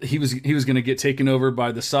 he was going to get taken over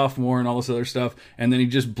by the sophomore and all this other stuff, and then he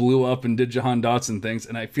just blew up and did Jahan Dotson things.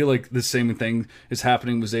 And I feel like the same thing is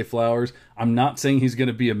happening with Zay Flowers. I'm not saying he's going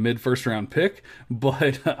to be a mid-first round pick,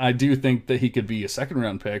 but I do think that he could be a second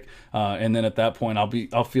round pick. And then at that point,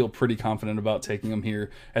 I'll feel pretty confident about taking him here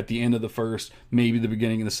at the end of the first, maybe the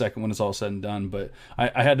beginning of the second when it's all said and done. But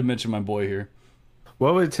I had to mention my boy here.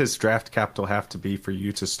 What would his draft capital have to be for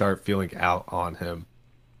you to start feeling out on him?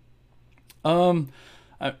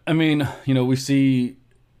 I mean, we see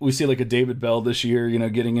like a David Bell this year,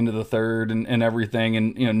 getting into the third and everything,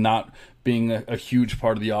 and not being a huge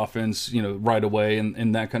part of the offense, right away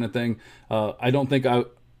and that kind of thing. I don't think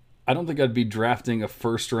I'd be drafting a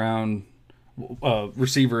first round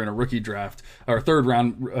receiver in a rookie draft, or a third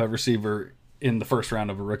round receiver in the first round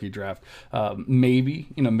of a rookie draft. Maybe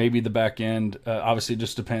the back end. Obviously, it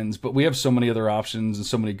just depends. But we have so many other options and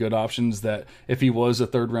so many good options that if he was a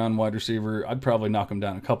third round wide receiver, I'd probably knock him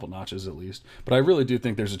down a couple notches at least. But I really do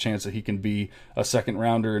think there's a chance that he can be a second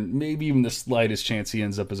rounder, and maybe even the slightest chance he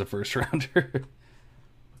ends up as a first rounder.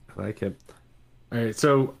 I like it. All right,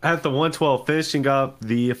 so at the 112, finishing up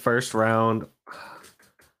the first round,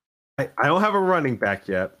 I don't have a running back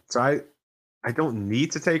yet, so I don't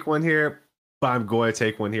need to take one here, but I'm going to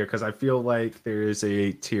take one here because I feel like there is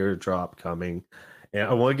a teardrop coming. And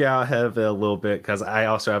I want to get out ahead of it a little bit because I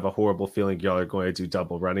also have a horrible feeling y'all are going to do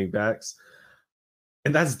double running backs.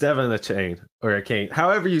 And that's Devin Kane.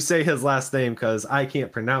 However you say his last name, because I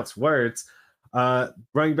can't pronounce words.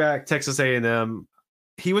 Running back, Texas A&M.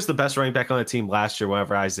 He was the best running back on the team last year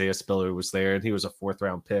whenever Isaiah Spiller was there, and he was a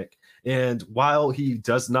 4th-round pick. And while he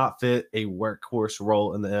does not fit a workhorse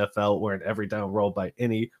role in the NFL or an every down role by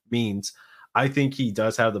any means, I think he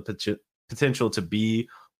does have the potential to be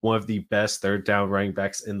one of the best third down running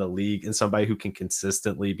backs in the league and somebody who can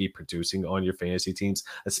consistently be producing on your fantasy teams,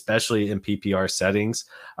 especially in PPR settings.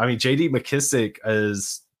 I mean, JD McKissick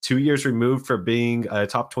is 2 years removed from being a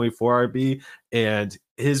top 24 RB, and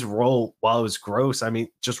his role, while it was gross, I mean,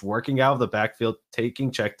 just working out of the backfield,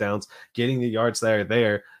 taking checkdowns, getting the yards that are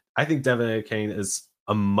there. I think Devin Kane is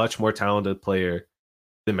a much more talented player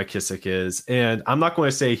than McKissick is. And I'm not going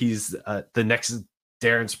to say he's the next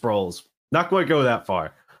Darren Sproles. Not going to go that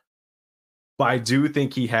far. But I do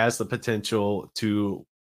think he has the potential to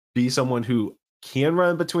be someone who can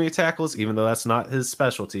run between tackles, even though that's not his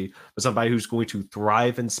specialty, but somebody who's going to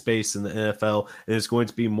thrive in space in the NFL and is going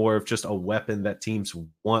to be more of just a weapon that teams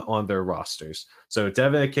want on their rosters. So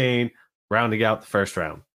Devin Kane rounding out the first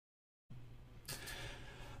round.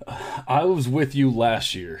 I was with you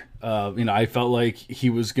last year. I felt like he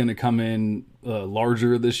was going to come in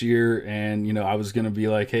larger this year, and I was going to be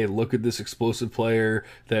like, "Hey, look at this explosive player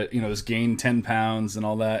that has gained 10 pounds and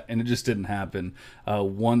all that," and it just didn't happen.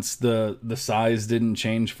 Once the size didn't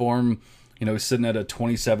change for him, he's sitting at a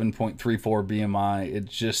 27.34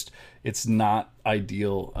 BMI. It's not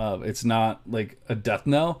ideal. It's not like a death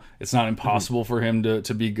knell. It's not impossible for him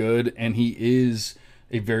to be good, and he is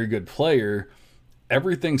a very good player.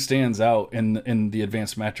 Everything stands out in the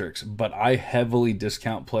advanced metrics, but I heavily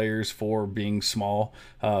discount players for being small,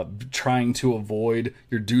 trying to avoid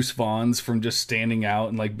your Deuce Vaughns from just standing out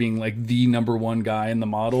and like being like the number one guy in the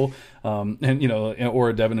model, or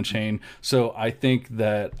a Devin Chain. So I think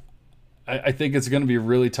that I think it's going to be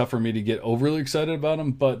really tough for me to get overly excited about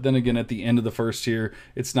him. But then again, at the end of the first year,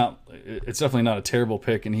 it's definitely not a terrible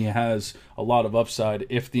pick, and he has a lot of upside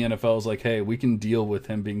if the NFL is like, hey, we can deal with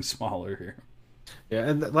him being smaller here. Yeah,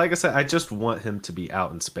 and like I said, I just want him to be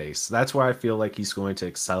out in space. That's where I feel like he's going to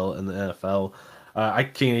excel in the NFL. I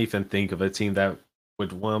can't even think of a team that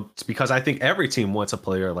would want, because I think every team wants a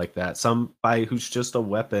player like that. Somebody who's just a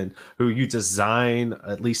weapon, who you design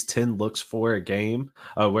at least 10 looks for a game,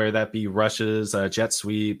 where that be rushes, jet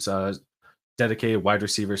sweeps, dedicated wide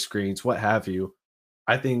receiver screens, what have you.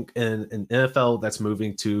 I think in an NFL that's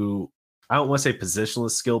moving to, I don't want to say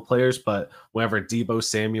positionless skill players, but whenever Deebo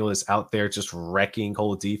Samuel is out there just wrecking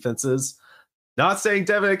whole defenses, not saying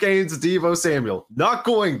Devin Kane's Deebo Samuel, not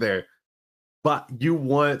going there, but you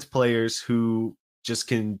want players who just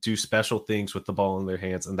can do special things with the ball in their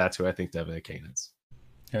hands, and that's who I think Devin Kane is.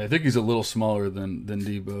 Yeah, I think he's a little smaller than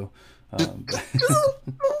Deebo. A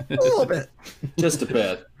little bit. Just a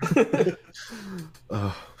bit.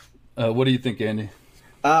 What do you think, Andy?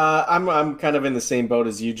 I'm kind of in the same boat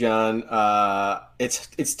as you, John.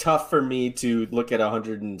 It's tough for me to look at a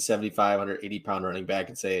 175, 180 pound running back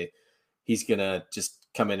and say he's gonna just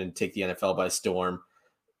come in and take the NFL by storm.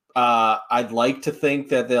 I'd like to think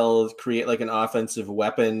that they'll create like an offensive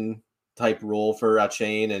weapon type role for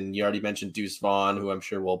Achane, and you already mentioned Deuce Vaughn, who I'm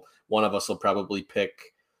sure one of us will probably pick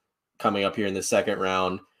coming up here in the second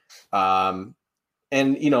round. And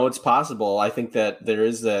it's possible. I think that there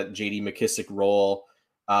is that JD McKissick role.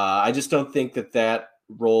 I just don't think that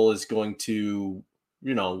role is going to,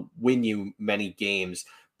 win you many games.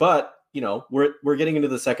 But, we're getting into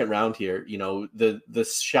the second round here.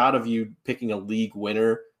 The shot of you picking a league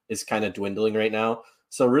winner is kind of dwindling right now.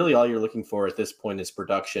 So really all you're looking for at this point is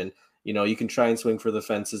production. You can try and swing for the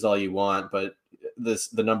fences all you want, but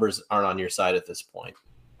the numbers aren't on your side at this point.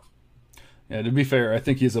 Yeah, to be fair, I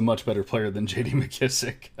think he's a much better player than J.D.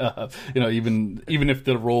 McKissick. Even if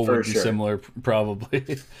the role would be similar,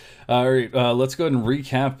 probably. All right, let's go ahead and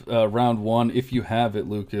recap round one, if you have it,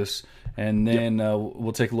 Lucas, and then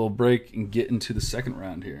we'll take a little break and get into the second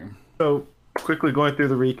round here. So, quickly going through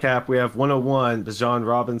the recap, we have 101, Bijan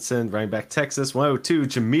Robinson, running back Texas. 102,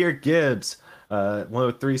 Jahmyr Gibbs,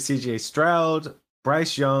 103, CJ Stroud,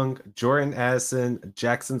 Bryce Young, Jordan Addison,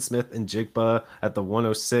 Jackson Smith, and Jigba at the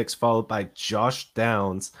 106, followed by Josh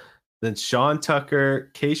Downs, then Sean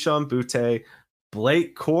Tucker, Keyshawn Butte,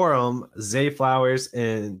 Blake Corum, Zay Flowers,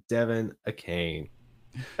 and Devin Akane.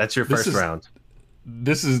 That's your first round.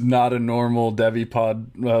 This is not a normal Devy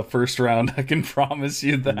pod first round. I can promise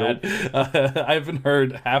you that. Nope. I haven't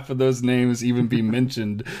heard half of those names even be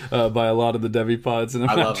mentioned by a lot of the Devy pods, and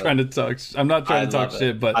I'm not trying to talk. I'm not trying to talk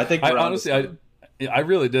shit, but I honestly, I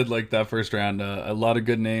really did like that first round. A lot of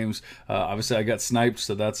good names. Obviously, I got sniped,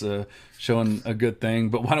 so that's showing a good thing.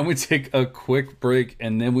 But why don't we take a quick break,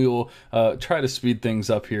 and then we will try to speed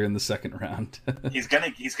things up here in the second round. He's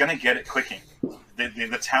gonna get it clicking.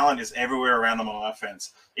 The talent is everywhere around them on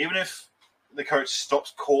offense. Even if the coach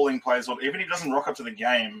stops calling plays, or even if he doesn't rock up to the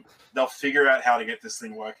game, they'll figure out how to get this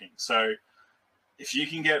thing working. So if you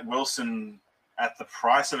can get Wilson at the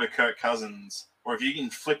price of a Kirk Cousins, or if you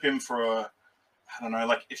can flip him for a, I don't know,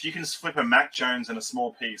 like if you can flip a Mac Jones in a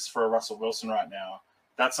small piece for a Russell Wilson right now,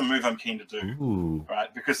 that's a move I'm keen to do. Ooh.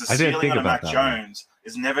 Right? Because the ceiling on a Mac Jones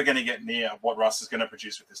is never going to get near what Russ is going to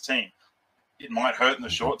produce with his team. It might hurt in the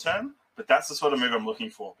short term, but that's the sort of move I'm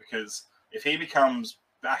looking for, because if he becomes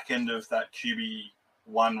back end of that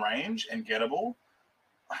QB1 range and gettable,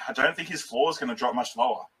 I don't think his floor is going to drop much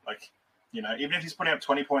lower. Like, you know, even if he's putting up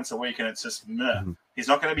 20 points a week and it's just he's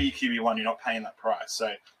not going to be QB1. You're not paying that price.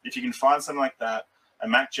 So if you can find something like that, a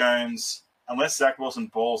Mac Jones, unless Zach Wilson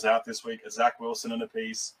balls out this week, a Zach Wilson in a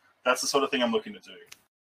piece, that's the sort of thing I'm looking to do.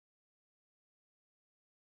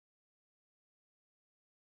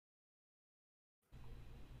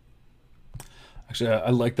 Actually, I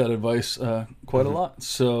like that advice quite a lot.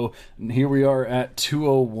 So here we are at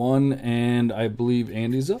 201, and I believe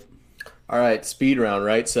Andy's up. All right, speed round,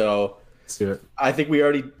 right? So let's do it. I think we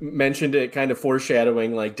already mentioned it, kind of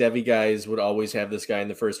foreshadowing, like Devy guys would always have this guy in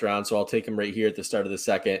the first round, so I'll take him right here at the start of the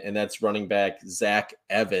second, and that's running back Zach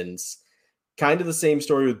Evans. Kind of the same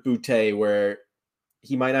story with Butte, where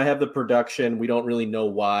he might not have the production. We don't really know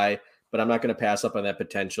why, but I'm not going to pass up on that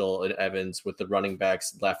potential at Evans with the running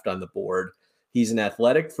backs left on the board. He's an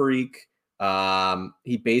athletic freak.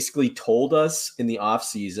 He basically told us in the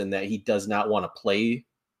offseason that he does not want to play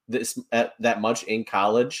that much in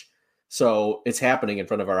college. So it's happening in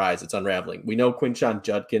front of our eyes. It's unraveling. We know Quinshon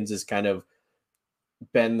Judkins has kind of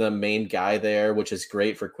been the main guy there, which is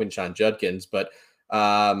great for Quinshon Judkins. But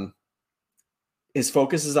his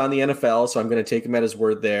focus is on the NFL, so I'm going to take him at his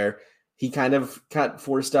word there. He kind of got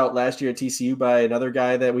forced out last year at TCU by another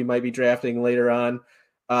guy that we might be drafting later on.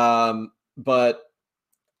 But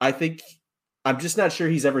I think I'm just not sure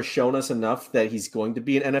he's ever shown us enough that he's going to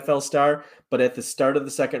be an NFL star. But at the start of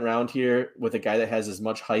the second round here, with a guy that has as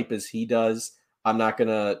much hype as he does, I'm not going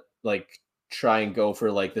to try and go for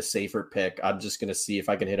the safer pick. I'm just going to see if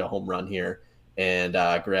I can hit a home run here and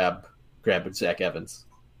grab Zach Evans.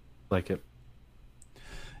 Like it.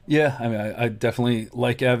 Yeah, I mean, I definitely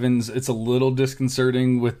like Evans. It's a little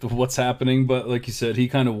disconcerting with what's happening, but like you said, he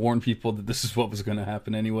kind of warned people that this is what was going to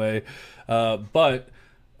happen anyway. But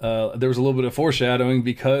there was a little bit of foreshadowing,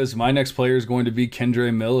 because my next player is going to be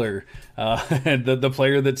Kendre Miller, the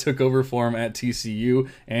player that took over for him at TCU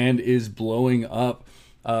and is blowing up.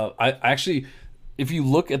 I actually, if you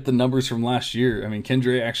look at the numbers from last year, I mean,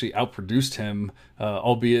 Kendre actually outproduced him,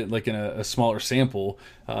 albeit in a smaller sample.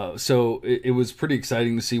 So it was pretty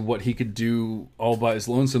exciting to see what he could do all by his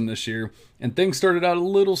lonesome this year. And things started out a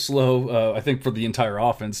little slow, I think, for the entire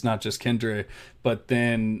offense, not just Kendre. But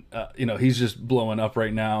then, he's just blowing up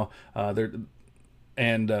right now. I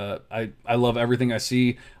love everything I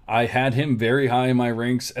see. I had him very high in my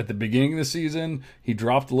ranks at the beginning of the season. He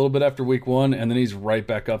dropped a little bit after week 1, and then he's right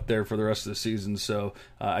back up there for the rest of the season. So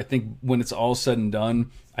I think when it's all said and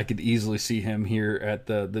done, I could easily see him here at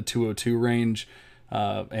the 202 range.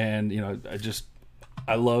 I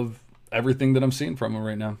love everything that I'm seeing from him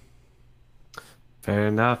right now. Fair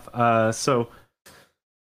enough. So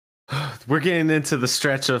we're getting into the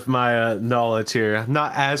stretch of my knowledge here. I'm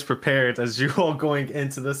not as prepared as you all going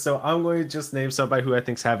into this, so I'm going to just name somebody who I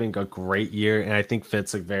think is having a great year, and I think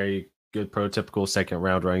fits a very good prototypical second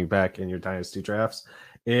round running back in your dynasty drafts,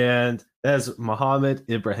 and that's Muhammad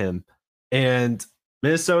Ibrahim. And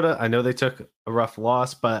Minnesota, I know they took a rough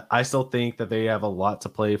loss, but I still think that they have a lot to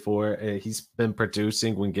play for. He's been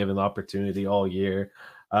producing when given the opportunity all year.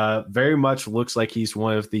 Very much looks like he's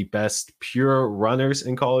one of the best pure runners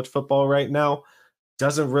in college football right now.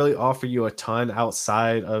 Doesn't really offer you a ton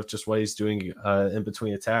outside of just what he's doing in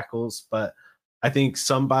between the tackles, but I think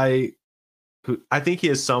he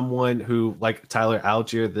is someone who, like Tyler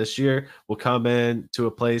Algier this year, will come in to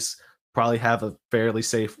a place, probably have a fairly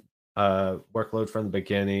safe workload from the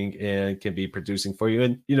beginning and can be producing for you.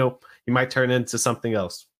 And, you know, he might turn into something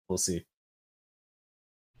else. We'll see.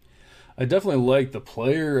 I definitely like the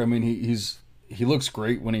player. I mean, he looks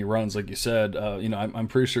great when he runs, like you said. You know, I'm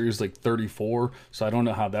pretty sure he's like 34, so I don't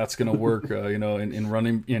know how that's going to work. You know, in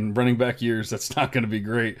running back years, that's not going to be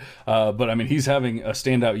great. But I mean, he's having a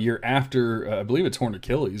standout year after I believe a torn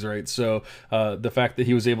Achilles, right? So the fact that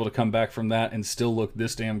he was able to come back from that and still look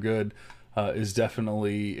this damn good is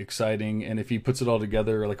definitely exciting. And if he puts it all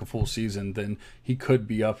together like a full season, then he could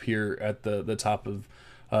be up here at the top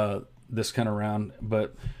of this kind of round.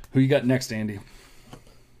 But who you got next, Andy?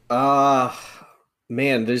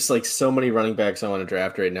 Man, there's like so many running backs I want to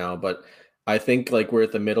draft right now, but I think like we're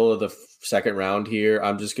at the middle of the second round here.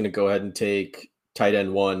 I'm just going to go ahead and take tight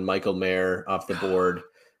end 1, Michael Mayer, off the board.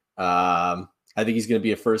 I think he's going to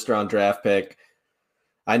be a first round draft pick.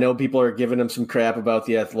 I know people are giving him some crap about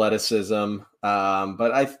the athleticism,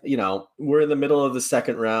 but we're in the middle of the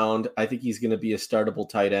second round. I think he's going to be a startable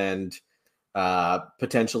tight end,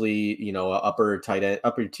 potentially, you know, upper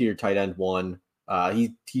tier tight end 1.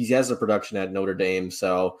 He has a production at Notre Dame,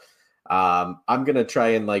 so I'm gonna try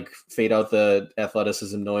and like fade out the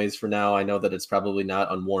athleticism noise for now. I know that it's probably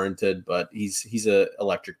not unwarranted, but he's a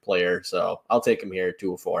electric player, so I'll take him here at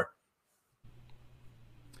 204.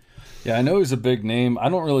 Yeah, I know he's a big name. I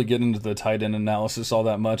don't really get into the tight end analysis all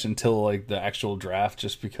that much until like the actual draft,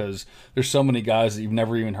 just because there's so many guys that you've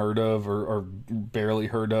never even heard of or barely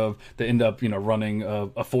heard of that end up, you know, running a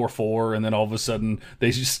 4.4, and then all of a sudden they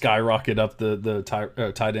just skyrocket up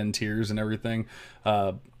the tight end tiers and everything.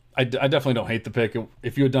 I definitely don't hate the pick.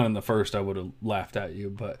 If you had done it in the first, I would have laughed at you.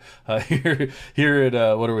 But here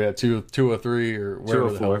at what are we at, 203 or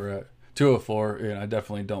wherever the hell we're at, 204. I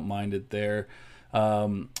definitely don't mind it there.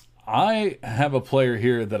 I have a player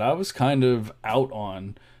here that I was kind of out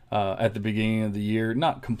on at the beginning of the year.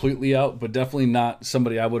 Not completely out, but definitely not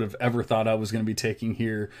somebody I would have ever thought I was going to be taking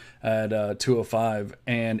here at 205.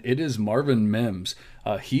 And it is Marvin Mims.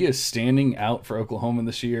 He is standing out for Oklahoma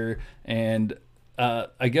this year. And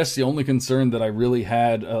I guess the only concern that I really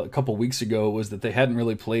had a couple weeks ago was that they hadn't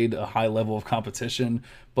really played a high level of competition.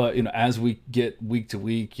 But, you know, as we get week to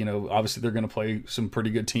week, you know, obviously they're going to play some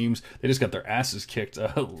pretty good teams. They just got their asses kicked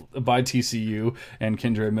by TCU and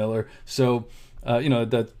Kendre Miller. So, you know,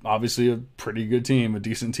 that's obviously a pretty good team, a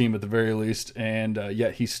decent team at the very least. And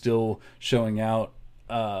yet he's still showing out.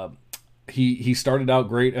 He started out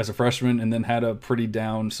great as a freshman and then had a pretty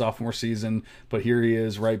down sophomore season. But here he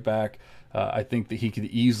is right back. I think that he could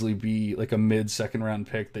easily be like a mid-second round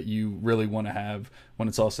pick that you really want to have when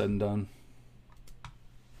it's all said and done.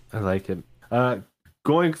 I like it.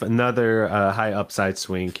 Going for another high upside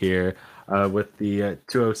swing here with the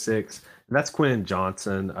 206. And that's Quentin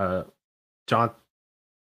Johnson.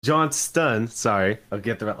 Johnston, sorry, I'll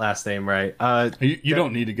get the last name right. You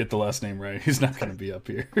don't need to get the last name right. He's not going to be up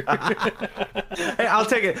here. Hey, I'll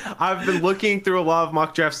take it. I've been looking through a lot of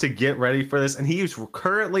mock drafts to get ready for this, and he's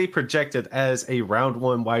currently projected as a round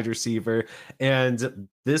 1 wide receiver. And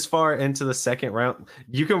this far into the second round,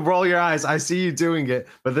 you can roll your eyes. I see you doing it.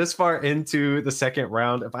 But this far into the second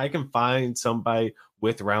round, if I can find somebody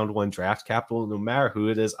with round 1 draft capital, no matter who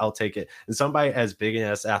it is, I'll take it. And somebody as big and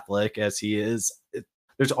as athletic as he is,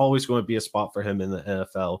 there's always going to be a spot for him in the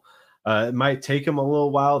NFL. It might take him a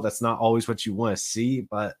little while. That's not always what you want to see.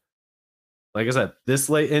 But like I said, this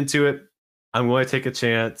late into it, I'm going to take a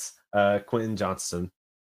chance. Quentin Johnson,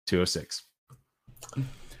 206.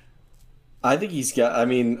 I think he's got, I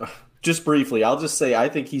mean, just briefly, I'll just say I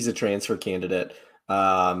think he's a transfer candidate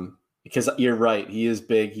because you're right. He is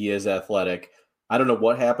big. He is athletic. I don't know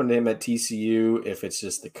what happened to him at TCU, if it's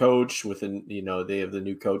just the coach within, you know, they have the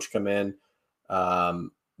new coach come in.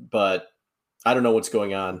 But I don't know what's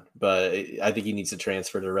going on, but I think he needs to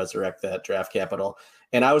transfer to resurrect that draft capital.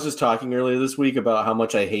 And I was just talking earlier this week about how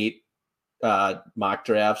much I hate mock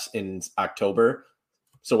drafts in October.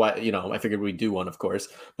 So I figured we'd do one, of course,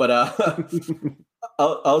 but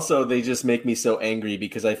also they just make me so angry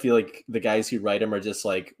because I feel like the guys who write them are just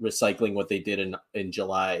like recycling what they did in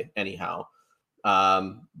July anyhow.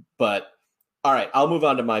 But all right, I'll move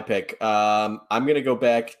on to my pick. I'm going to go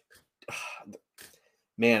back.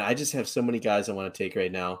 Man, I just have so many guys I want to take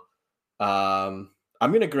right now. I'm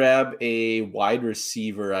going to grab a wide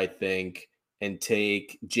receiver, I think, and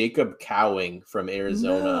take Jacob Cowing from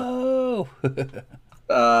Arizona.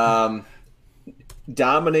 No.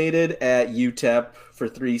 Dominated at UTEP for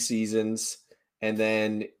 3 seasons and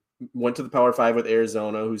then went to the Power 5 with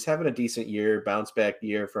Arizona, who's having a decent year, bounce back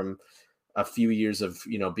year from a few years of,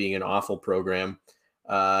 being an awful program.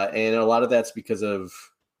 And a lot of that's because of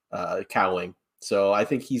Cowing. So I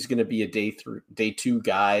think he's going to be a day 2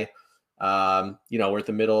 guy. We're at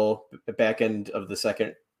the back end of the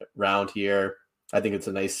second round here. I think it's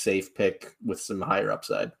a nice safe pick with some higher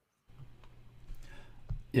upside.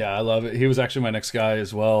 Yeah, I love it. He was actually my next guy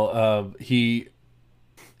as well. He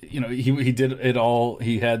did it all.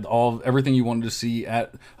 He had everything you wanted to see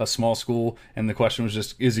at a small school, and the question was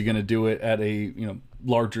just, is he going to do it at a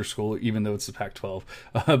larger school, even though it's the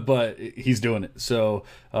Pac-12? But he's doing it. So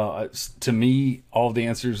to me, all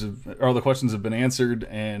the questions have been answered,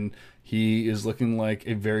 and he is looking like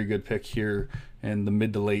a very good pick here in the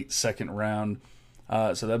mid to late second round.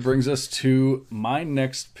 So that brings us to my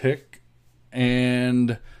next pick,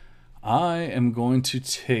 and I am going to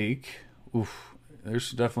take.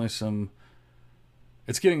 There's definitely some.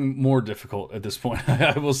 It's getting more difficult at this point,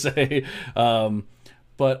 I will say.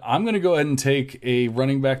 But I'm going to go ahead and take a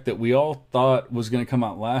running back that we all thought was going to come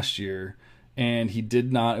out last year, and he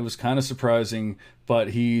did not. It was kind of surprising, but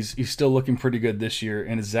he's still looking pretty good this year,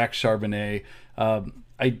 and it's Zach Charbonnet.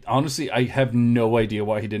 I have no idea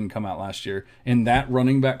why he didn't come out last year. In that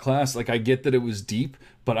running back class, I get that it was deep,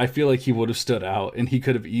 but I feel like he would have stood out, and he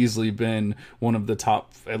could have easily been one of the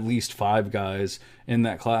top at least 5 guys in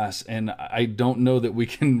that class. And I don't know that we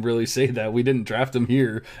can really say that. We didn't draft him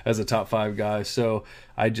here as a top 5 guy. So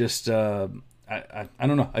I just, I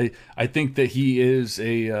don't know. I think that he is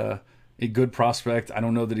a good prospect. I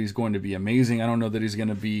don't know that he's going to be amazing. I don't know that he's going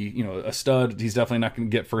to be, a stud. He's definitely not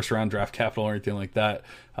going to get first round draft capital or anything like that.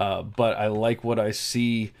 But I like what I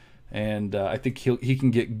see, and I think he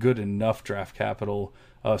can get good enough draft capital,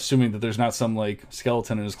 assuming that there's not some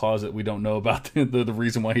skeleton in his closet we don't know about the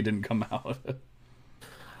reason why he didn't come out.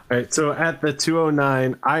 All right, so at the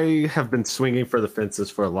 209, I have been swinging for the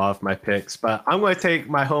fences for a lot of my picks, but I'm going to take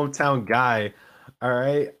my hometown guy. All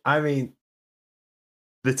right, I mean,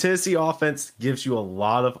 the Tennessee offense gives you a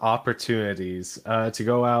lot of opportunities to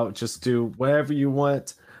go out, just do whatever you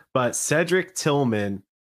want. But Cedric Tillman,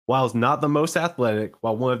 while not the most athletic,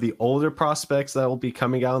 while one of the older prospects that will be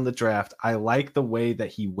coming out in the draft, I like the way that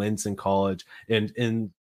he wins in college. And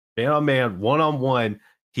in man-on-man, one-on-one,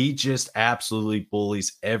 he just absolutely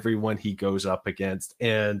bullies everyone he goes up against.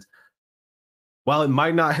 And while it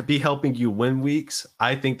might not be helping you win weeks,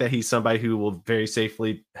 I think that he's somebody who will very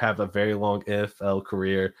safely have a very long NFL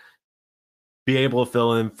career, be able to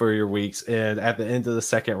fill in for your weeks. And at the end of the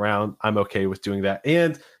second round, I'm okay with doing that.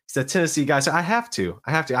 And he's a Tennessee guy, so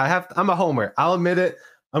I'm a homer. I'll admit it.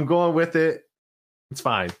 I'm going with it. It's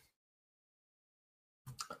fine.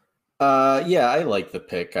 Yeah, I like the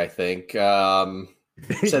pick, I think.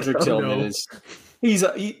 Cedric Tillman is he's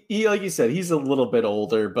like you said, he's a little bit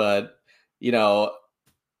older, but he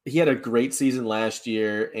had a great season last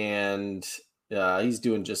year, and he's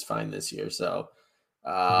doing just fine this year. So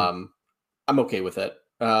I'm okay with it.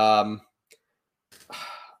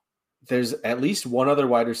 There's at least one other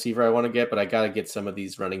wide receiver I want to get, but I got to get some of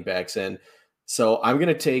these running backs in. So I'm going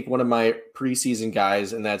to take one of my preseason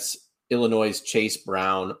guys, and that's Illinois' Chase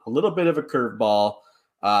Brown. A little bit of a curveball,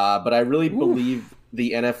 but I really believe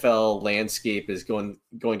the NFL landscape is going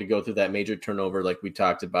to go through that major turnover like we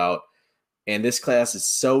talked about. And this class is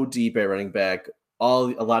so deep at running back. A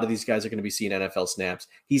lot of these guys are going to be seeing NFL snaps.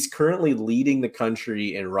 He's currently leading the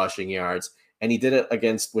country in rushing yards, and he did it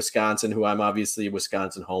against Wisconsin, who I'm obviously a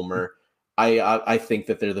Wisconsin homer. I think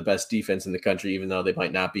that they're the best defense in the country, even though they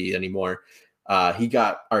might not be anymore. He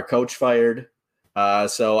got our coach fired,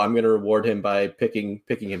 so I'm going to reward him by picking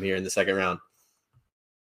him here in the second round.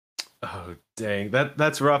 Oh, dang.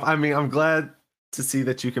 That's rough. I mean, I'm glad to see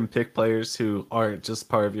that you can pick players who aren't just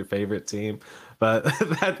part of your favorite team, but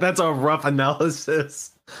that's a rough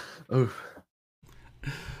analysis. Oof.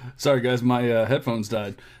 Sorry guys, my headphones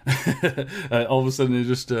died. All of a sudden it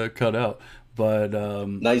just cut out. But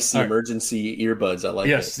nice emergency earbuds. I like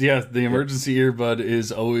it. Yes, the emergency earbud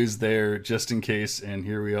is always there just in case, and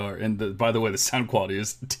here we are. And by the way, the sound quality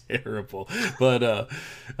is terrible. But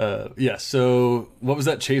yeah, so what was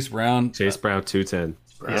that? Chase Brown? Chase Brown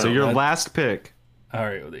 210. So your last pick. All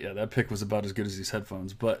right, yeah, that pick was about as good as these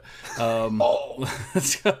headphones, but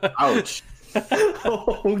ouch.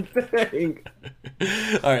 Oh, dang.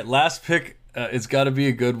 All right, last pick. It's got to be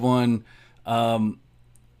a good one.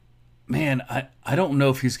 Man, I don't know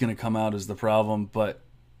if he's going to come out as the problem, but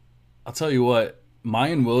I'll tell you what,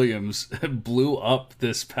 Mayan Williams blew up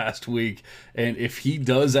this past week, and if he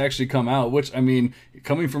does actually come out, which, I mean,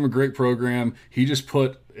 coming from a great program, he just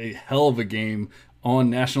put a hell of a game on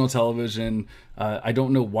national television. I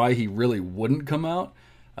don't know why he really wouldn't come out,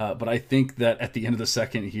 but I think that at the end of the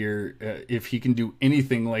second here, if he can do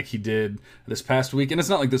anything like he did this past week, and it's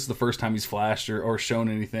not like this is the first time he's flashed or shown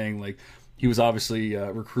anything, like he was obviously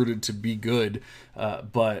recruited to be good,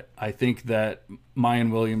 but I think that Mayan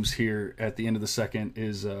Williams here at the end of the second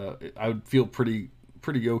is I would feel pretty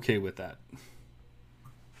okay with that.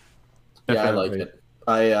 Yeah, I like it.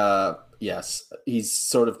 Yes, he's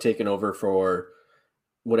sort of taken over for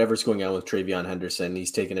whatever's going on with Travion Henderson.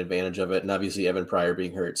 He's taken advantage of it, and obviously Evan Pryor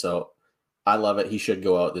being hurt. So I love it. He should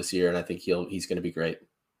go out this year, and I think he's going to be great.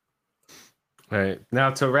 All right,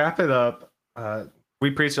 now to wrap it up,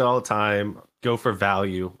 we preach it all the time. Go for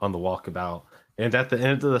value on the walkabout, and at the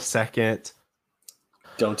end of the second,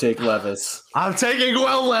 don't take Levis. I'm taking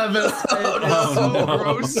Will Levis. It's so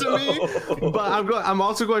gross to me, but I'm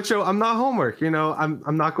also going to show I'm not homework.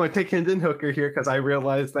 I'm not going to take Hendon Hooker here because I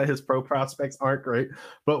realize that his pro prospects aren't great.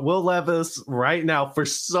 But Will Levis right now, for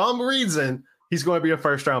some reason, he's going to be a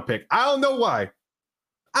first round pick. I don't know why.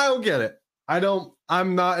 I don't get it.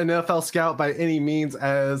 I'm not an NFL scout by any means,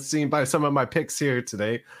 as seen by some of my picks here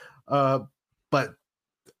today. But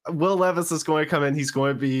Will Levis is going to come in. He's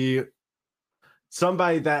going to be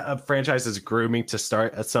somebody that a franchise is grooming to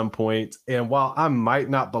start at some point. And while I might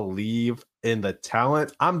not believe in the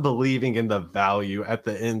talent, I'm believing in the value at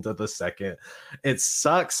the end of the second. It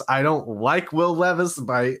sucks. I don't like Will Levis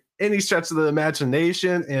by any stretch of the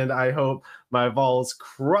imagination, and I hope my Vols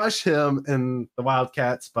crush him in the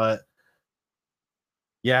Wildcats. But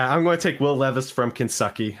yeah, I'm going to take Will Levis from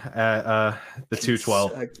Kentucky at the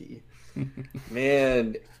 212.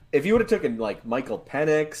 Man, if you would have taken like Michael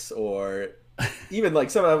Penix or even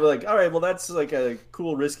like someone, I'm like, all right, well, that's like a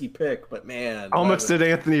cool, risky pick, but man, almost did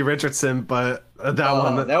Anthony Richardson, but that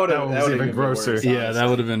one was even grosser. Yeah, that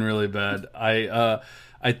would have been really bad. I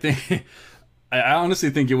think. I honestly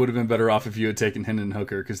think it would have been better off if you had taken Hendon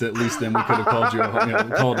Hooker, because at least then we could have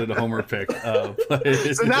called it a homer pick. So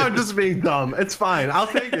now I'm just being dumb. It's fine. I'll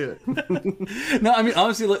take it. No, I mean,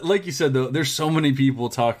 honestly, like you said, though, there's so many people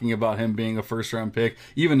talking about him being a first-round pick,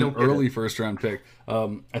 even an early first-round pick.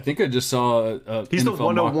 I think I just saw he's the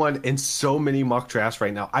 101 in so many mock drafts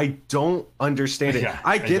right now. I don't understand it. Yeah,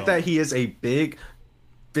 I get that he is a big,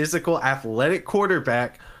 physical, athletic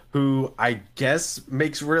quarterback who I guess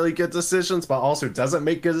makes really good decisions, but also doesn't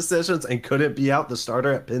make good decisions and couldn't be out the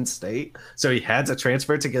starter at Penn State. So he had to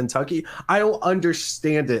transfer to Kentucky. I don't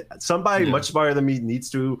understand it. Somebody much smarter than me needs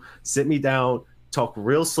to sit me down, talk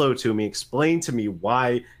real slow to me, explain to me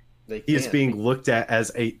why he is being looked at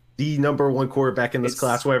as the number one quarterback in this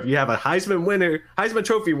class, where if you have a Heisman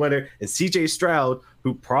Trophy winner, and CJ Stroud,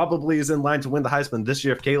 who probably is in line to win the Heisman this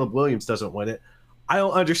year if Caleb Williams doesn't win it. I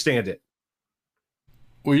don't understand it.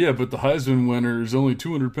 Well, yeah, but the Heisman winner is only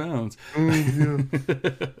 200 pounds. That's really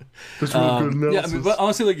good analysis. Yeah, I mean, but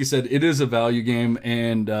honestly, like you said, it is a value game.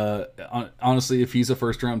 And honestly, if he's a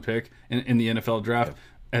first-round pick in the NFL draft,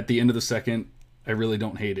 at the end of the second, I really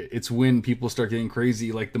don't hate it. It's when people start getting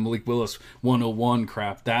crazy, like the Malik Willis 101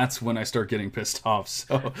 crap. That's when I start getting pissed off.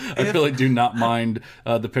 So I really do not mind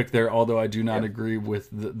the pick there, although I do not agree with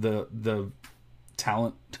the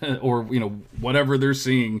talent or whatever they're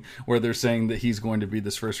seeing where they're saying that he's going to be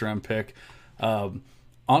this first round pick.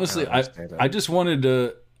 Honestly, I just wanted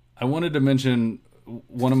to mention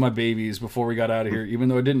one of my babies before we got out of here, even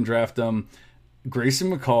though I didn't draft them.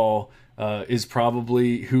 Grayson McCall is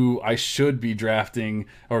probably who I should be drafting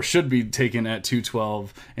or should be taken at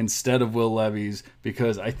 212 instead of Will Levis,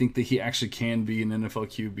 because I think that he actually can be an NFL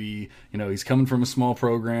QB. He's coming from a small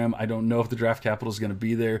program. I don't know if the draft capital is going to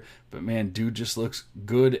be there, but man, dude just looks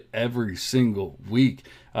good every single week.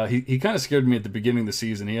 He kind of scared me at the beginning of the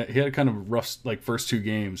season. He had a kind of rough first two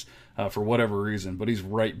games for whatever reason, but he's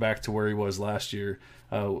right back to where he was last year.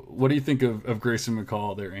 What do you think of Grayson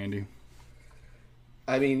McCall there, Andy?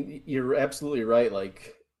 I mean, you're absolutely right.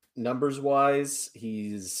 Like, numbers-wise,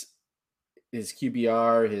 his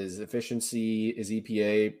QBR, his efficiency, his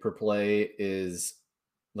EPA per play is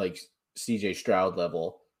like CJ Stroud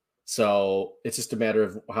level. So it's just a matter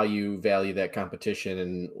of how you value that competition,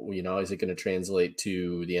 and is it going to translate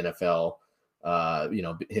to the NFL?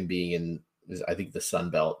 Him being in, I think, the Sun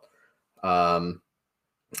Belt. I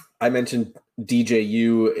mentioned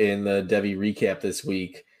DJU in the Devy recap this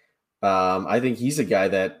week. I think he's a guy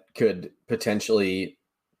that could potentially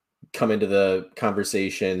come into the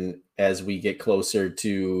conversation as we get closer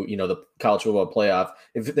to, the college football playoff.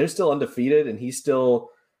 If they're still undefeated and he's still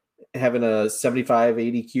having a 75,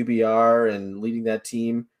 80 QBR and leading that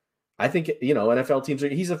team, I think, NFL teams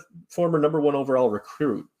he's a former number one overall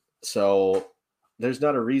recruit. So there's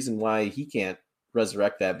not a reason why he can't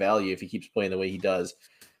resurrect that value if he keeps playing the way he does.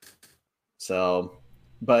 So,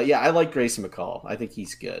 but yeah, I like Grayson McCall. I think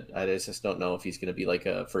he's good. I just don't know if he's going to be like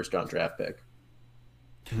a first round draft pick.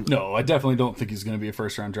 No, I definitely don't think he's going to be a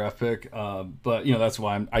first round draft pick. But that's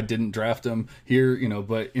why I didn't draft him here.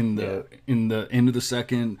 But in the end of the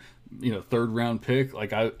second, third round pick,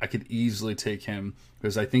 like I could easily take him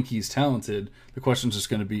because I think he's talented. The question's just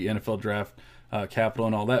going to be NFL draft capital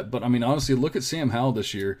and all that. But I mean, honestly, look at Sam Howell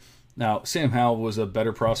this year. Now, Sam Howell was a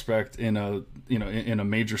better prospect in a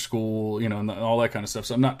major school, and all that kind of stuff.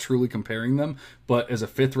 So I'm not truly comparing them, but as a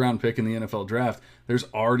 5th round pick in the NFL draft, there's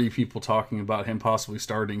already people talking about him possibly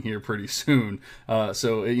starting here pretty soon.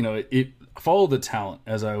 So it follow the talent,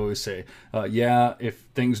 as I always say. If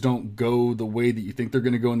things don't go the way that you think they're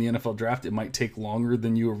going to go in the NFL draft, it might take longer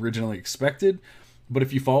than you originally expected. But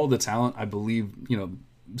if you follow the talent, I believe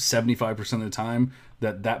 75% of the time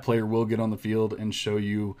that player will get on the field and show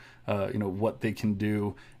you what they can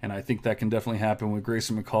do, and I think that can definitely happen with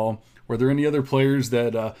Grayson McCall. Were there any other players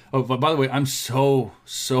that but by the way, I'm so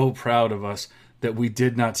proud of us that we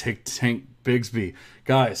did not take Tank Bigsby,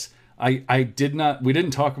 guys. I did not. We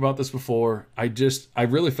didn't talk about this before. I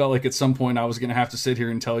really felt like at some point I was going to have to sit here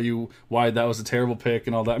and tell you why that was a terrible pick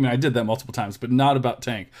and all that. I mean, I did that multiple times, but not about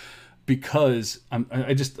Tank, because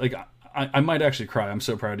I might actually cry. I'm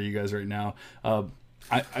so proud of you guys right now.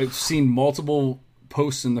 I've seen multiple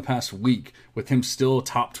posts in the past week with him still a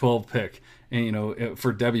top 12 pick, and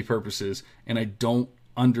for Devy purposes, and I don't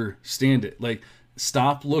understand it. Like,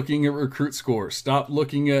 stop looking at recruit scores. Stop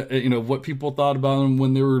looking at what people thought about him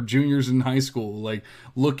when they were juniors in high school. Like,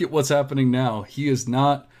 look at what's happening now. He is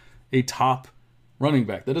not a top running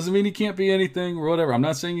back. That doesn't mean he can't be anything or whatever. I'm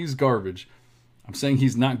not saying he's garbage. I'm saying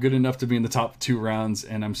he's not good enough to be in the top 2 rounds,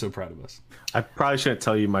 and I'm so proud of us. I probably shouldn't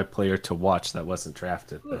tell you my player to watch that wasn't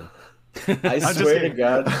drafted. I swear to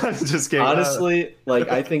God. Just kidding. Honestly,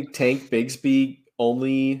 I think Tank Bigsby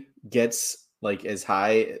only gets as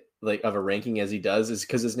high of a ranking as he does is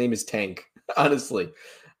because his name is Tank. Honestly,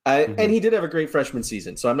 and he did have a great freshman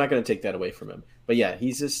season, so I'm not going to take that away from him. But yeah,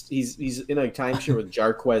 he's in a timeshare with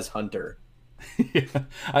Jarquez Hunter. Yeah,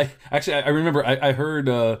 I remember I heard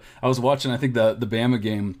I was watching, I think the Bama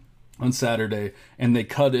game on Saturday, and they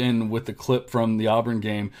cut in with the clip from the Auburn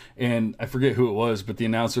game, and I forget who it was, but the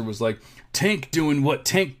announcer was like, Tank doing what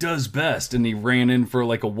Tank does best, and he ran in for a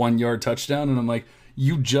 1-yard touchdown, and I'm like,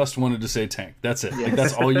 you just wanted to say Tank. That's it. Yes.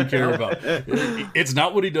 That's all you care about. It's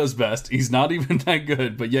not what he does best. He's not even that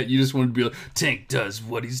good, but yet you just wanted to be like, Tank does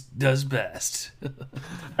what he does best. All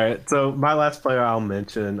right, so my last player I'll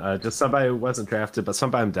mention, just somebody who wasn't drafted, but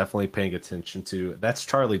somebody I'm definitely paying attention to. That's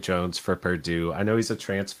Charlie Jones for Purdue. I know he's a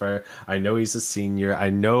transfer. I know he's a senior. I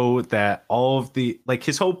know that all of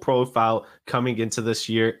his whole profile coming into this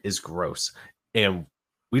year is gross, and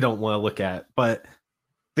we don't want to look at, but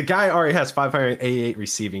the guy already has 588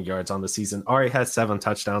 receiving yards on the season, already has 7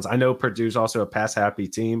 touchdowns. I know Purdue's also a pass-happy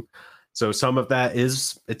team, so some of that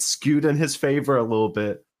it's skewed in his favor a little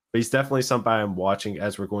bit, but he's definitely somebody I'm watching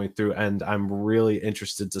as we're going through, and I'm really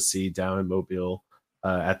interested to see down in Mobile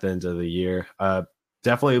at the end of the year.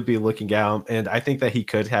 Definitely be looking at him, and I think that he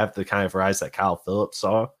could have the kind of rise that Kyle Phillips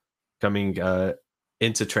saw coming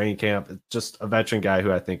into training camp. Just a veteran guy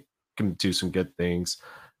who I think can do some good things.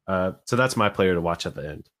 So that's my player to watch at the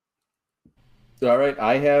end. All right,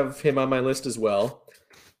 I have him on my list as well.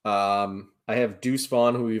 I have Deuce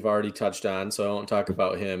Vaughn, who we've already touched on, so I won't talk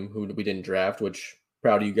about him, who we didn't draft, which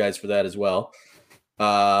proud of you guys for that as well.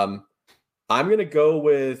 I'm going to go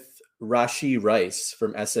with Rashee Rice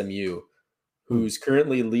from SMU, who's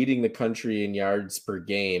currently leading the country in yards per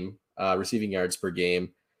game, receiving yards per game.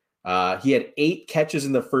 He had 8 catches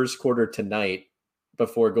in the first quarter tonight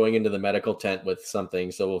before going into the medical tent with something.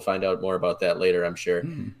 So we'll find out more about that later, I'm sure.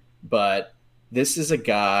 But this is a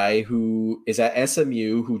guy who is at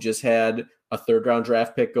SMU, who just had a 3rd-round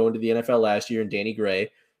draft pick going to the NFL last year in Danny Gray.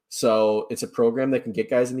 So it's a program that can get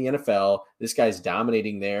guys in the NFL. This guy's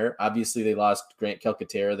dominating there. Obviously, they lost Grant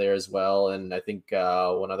Calcaterra there as well, and I think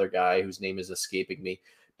one other guy whose name is escaping me.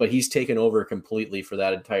 But he's taken over completely for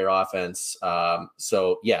that entire offense.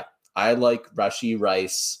 So, yeah, I like Rashee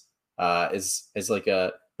Rice as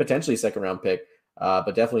a potentially 2nd-round pick,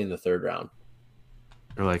 but definitely in the 3rd round.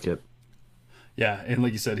 I like it. Yeah, and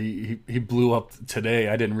like you said, he blew up today.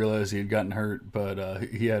 I didn't realize he had gotten hurt, but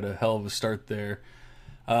he had a hell of a start there.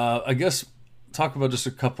 I guess talk about just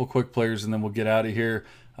a couple quick players, and then we'll get out of here.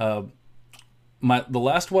 The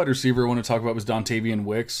last wide receiver I want to talk about was Dontavian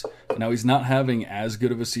Wicks. Now, he's not having as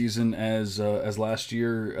good of a season as last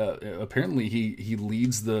year. Apparently, he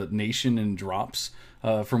leads the nation in drops.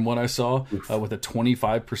 From what I saw, with a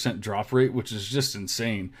 25% drop rate, which is just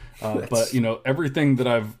insane. But everything that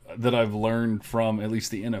I've learned from at least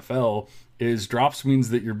the NFL is drops means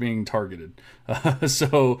that you're being targeted.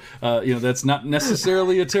 So that's not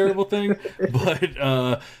necessarily a terrible thing,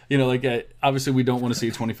 but obviously we don't want to see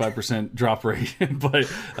a 25% drop rate,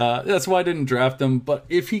 but that's why I didn't draft him. But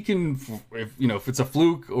if he can, if it's a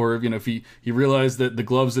fluke, or if he realized that the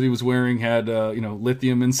gloves that he was wearing had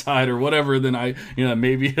lithium inside or whatever, then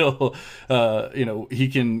maybe he'll he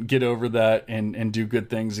can get over that and do good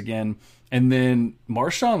things again. And then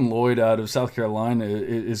Marshawn Lloyd out of South Carolina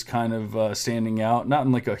is kind of standing out, not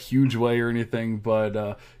in like a huge way or anything,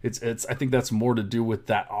 but it's I think that's more to do with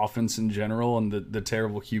that offense in general and the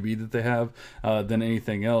terrible QB that they have than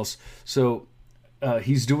anything else. So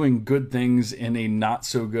he's doing good things in a not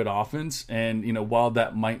so good offense, and while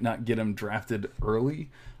that might not get him drafted early,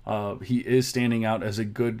 he is standing out as a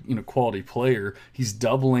good quality player. He's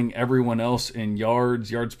doubling everyone else in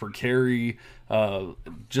yards per carry,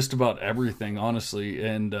 just about everything, honestly,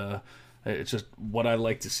 and it's just what I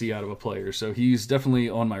like to see out of a player. So he's definitely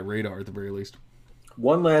on my radar at the very least.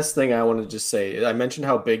 One last thing I want to just say, I mentioned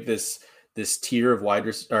how big this tier of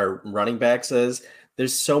running backs is.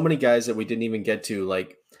 There's so many guys that we didn't even get to,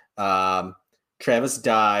 like Travis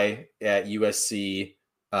Dye at USC,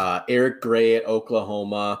 Eric Gray at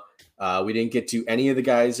Oklahoma. We didn't get to any of the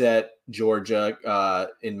guys at Georgia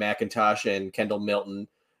in McIntosh and Kendall Milton.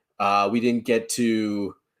 We didn't get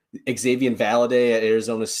to Xavier Valladay at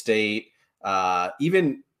Arizona State.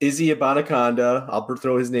 Even Izzy Abanaconda, I'll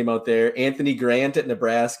throw his name out there. Anthony Grant at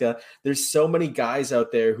Nebraska. There's so many guys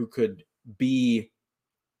out there who could be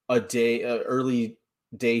early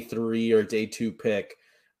day 3 or day 2 pick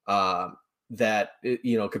that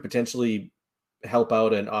could potentially help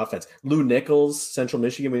out an offense. Lou Nichols, Central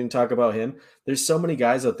Michigan, we didn't talk about him. There's so many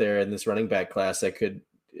guys out there in this running back class that could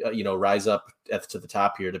rise up to the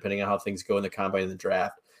top here, depending on how things go in the combine and the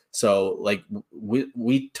draft. So like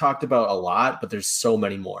we talked about a lot, but there's so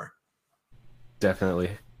many more. Definitely.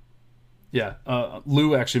 Yeah.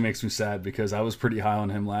 Lou actually makes me sad because I was pretty high on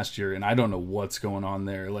him last year, and I don't know what's going on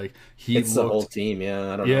there. Like it's the whole team.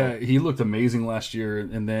 Yeah. I don't know. Yeah. He looked amazing last year.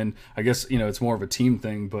 And then I guess, it's more of a team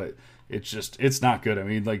thing, but it's not good. I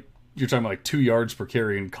mean, like, you're talking about like 2 yards per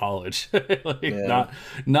carry in college,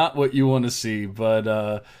 not what you want to see.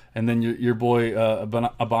 But and then your boy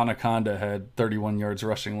Abanaconda had 31 yards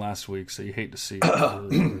rushing last week, so you hate to see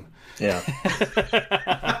it. Yeah.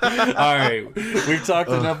 All right, we've talked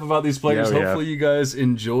enough about these players. Hopefully you guys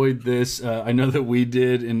enjoyed this. I know that we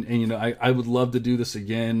did, and I would love to do this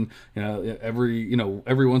again. Every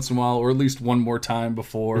once in a while, or at least one more time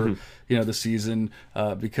before the season,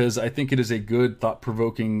 because I think it is a good,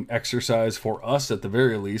 thought-provoking exercise for us at the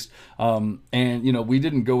very least. And we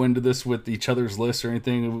didn't go into this with each other's lists or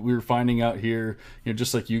anything. We were finding out here,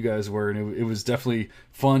 just like you guys were, and it was definitely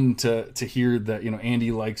fun to hear that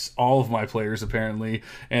Andy likes all of my players apparently,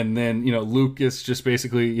 and then Lucas just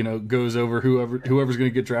basically goes over whoever's going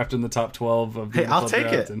to get drafted in the top 12 of the I'll take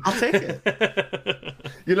it. I'll take it.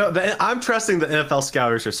 I'm trusting the NFL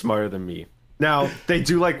scouters are smarter than me. Now they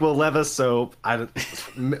do like Will Levis, so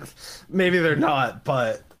maybe they're not,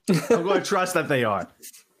 but I'm going to trust that they are.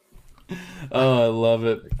 Oh, I love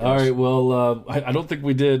it. All right, well, I don't think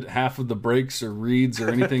we did half of the breaks or reads or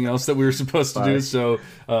anything else that we were supposed to do, so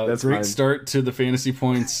that's great start to the fantasy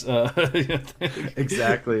points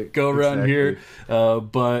exactly go around here,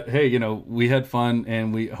 but hey, we had fun,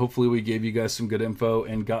 and hopefully we gave you guys some good info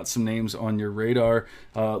and got some names on your radar.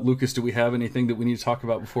 Lucas, do we have anything that we need to talk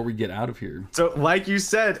about before we get out of here? So like you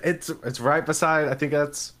said, it's right beside, I think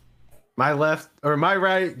that's my left or my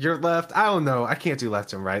right, your left. I don't know. I can't do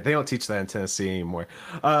left and right. They don't teach that in Tennessee anymore.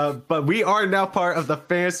 But we are now part of the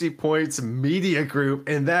Fantasy Points Media Group,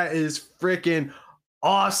 and that is freaking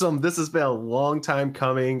awesome. This has been a long time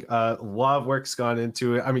coming. A lot of work's gone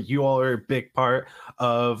into it. I mean, you all are a big part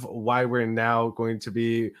of why we're now going to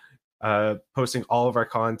be posting all of our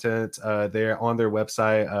content there on their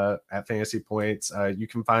website at Fantasy Points. You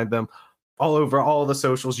can find them all over all the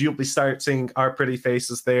socials. You'll be start seeing our pretty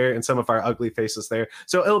faces there and some of our ugly faces there.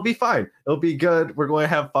 So it'll be fine. It'll be good. We're going to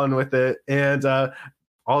have fun with it. And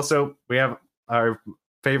also, we have our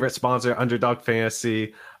favorite sponsor, Underdog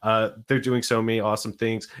Fantasy. They're doing so many awesome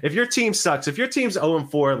things. If your team sucks, if your team's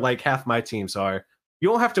 0-4, like half my teams are, you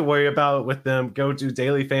don't have to worry about it with them. Go do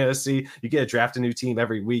daily fantasy. You get to draft a new team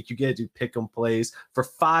every week. You get to do pick'em plays. For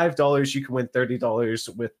 $5, you can win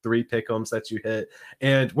 $30 with 3 pick'ems that you hit.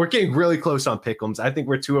 And we're getting really close on pick'ems. I think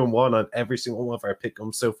we're 2-1 on every single one of our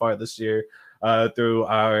pick'ems so far this year through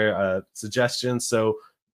our suggestions. So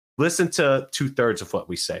listen to 2/3 of what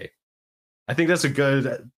we say. I think that's a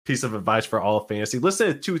good piece of advice for all of fantasy.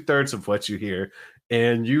 Listen to 2/3 of what you hear,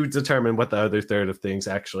 and you determine what the other third of things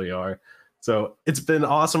actually are. So it's been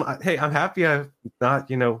awesome. Hey, I'm happy I'm not,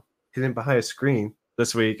 hidden behind a screen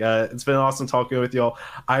this week. It's been awesome talking with y'all.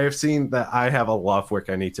 I have seen that I have a lot of work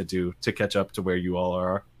I need to do to catch up to where you all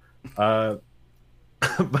are.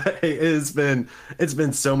 But hey, it's been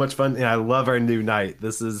so much fun, and I love our new night.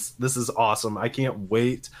 This is awesome. I can't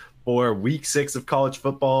wait for week 6 of college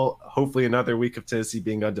football. Hopefully another week of Tennessee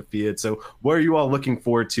being undefeated. So what are you all looking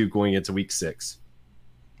forward to going into week 6?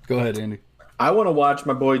 Go ahead, Andy. I want to watch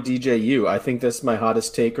my boy DJU. I think that's my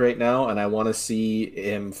hottest take right now, and I want to see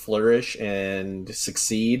him flourish and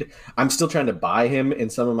succeed. I'm still trying to buy him in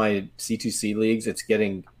some of my C2C leagues. It's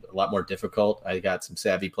getting a lot more difficult. I got some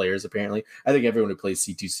savvy players, apparently. I think everyone who plays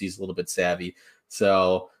C2C is a little bit savvy.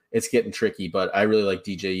 So it's getting tricky, but I really like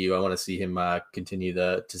DJU. I want to see him continue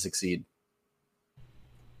to succeed.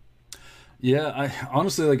 Yeah, I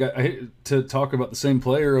honestly, I hate to talk about the same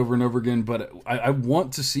player over and over again, but I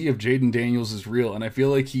want to see if Jaden Daniels is real, and I feel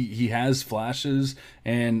like he has flashes,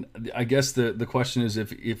 and I guess the question is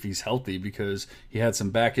if he's healthy, because he had some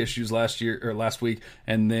back issues last week,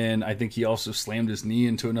 and then I think he also slammed his knee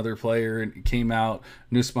into another player and came out.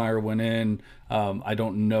 Nussmeier went in. I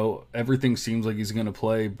don't know. Everything seems like he's going to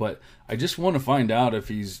play, but I just want to find out if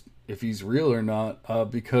he's real or not,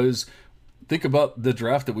 because think about the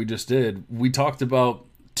draft that we just did. We talked about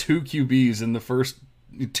 2 QBs in the first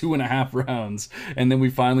 2.5 rounds, and then we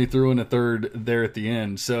finally threw in a third there at the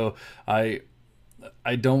end. So I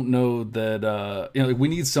don't know that we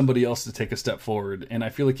need somebody else to take a step forward, and I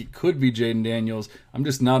feel like it could be Jaden Daniels. I'm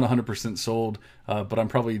just not 100% sold, but I'm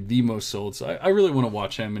probably the most sold. So I really want to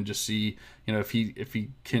watch him and just see if he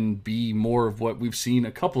can be more of what we've seen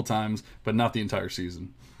a couple times, but not the entire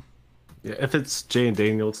season. Yeah, if it's Jaden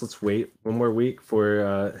Daniels, let's wait one more week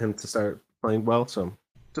for him to start playing well. So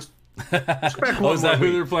just back is that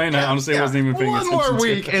who they're playing? I honestly wasn't even paying attention. One more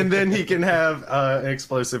week, and then he can have an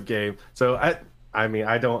explosive game. So I mean,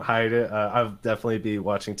 I don't hide it. I'll definitely be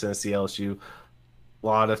watching Tennessee LSU. A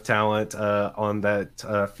lot of talent on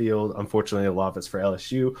that field. Unfortunately, a lot of it's for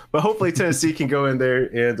LSU, but hopefully Tennessee can go in there,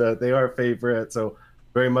 and they are a favorite. So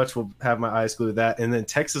very much will have my eyes glued to that. And then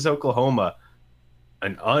Texas, Oklahoma.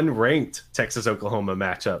 An unranked Texas-Oklahoma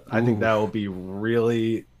matchup. I think that will be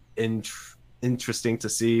really interesting to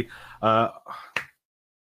see.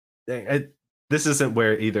 This isn't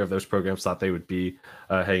where either of those programs thought they would be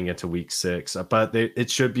heading into week 6, but it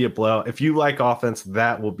should be a blowout. If you like offense,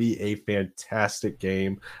 that will be a fantastic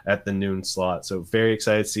game at the noon slot. So very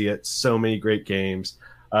excited to see it. So many great games.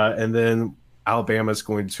 And then Alabama's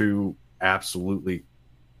going to absolutely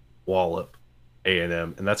wallop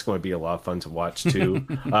A&M, and that's going to be a lot of fun to watch too.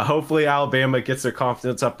 Hopefully Alabama gets their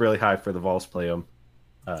confidence up really high for the Vols play them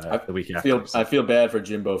the week after. I feel bad for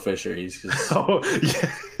Jimbo Fisher. He's just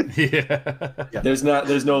yeah. There's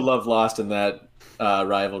no love lost in that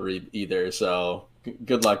rivalry either. So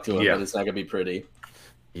good luck to him, but it's not gonna be pretty.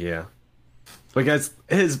 Yeah. But guys,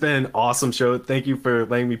 it has been an awesome show. Thank you for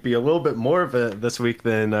letting me be a little bit more of it this week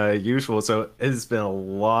than usual. So it has been a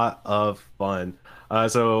lot of fun.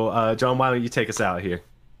 So John, why don't you take us out here?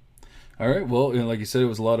 All right. Well, like you said, it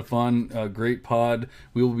was a lot of fun. Great pod.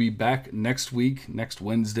 We will be back next week, next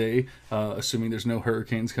Wednesday, assuming there's no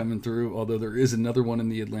hurricanes coming through, although there is another one in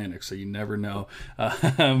the Atlantic, so you never know.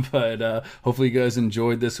 But hopefully you guys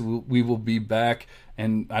enjoyed this. We will be back.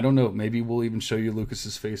 And I don't know, maybe we'll even show you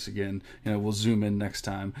Lucas's face again. We'll zoom in next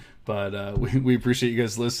time. But we appreciate you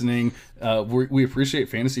guys listening. We appreciate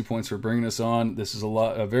Fantasy Points for bringing us on. This is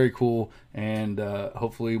very cool, and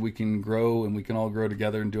hopefully we can grow and we can all grow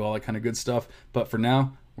together and do all that kind of good stuff. But for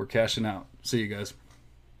now, we're cashing out. See you guys.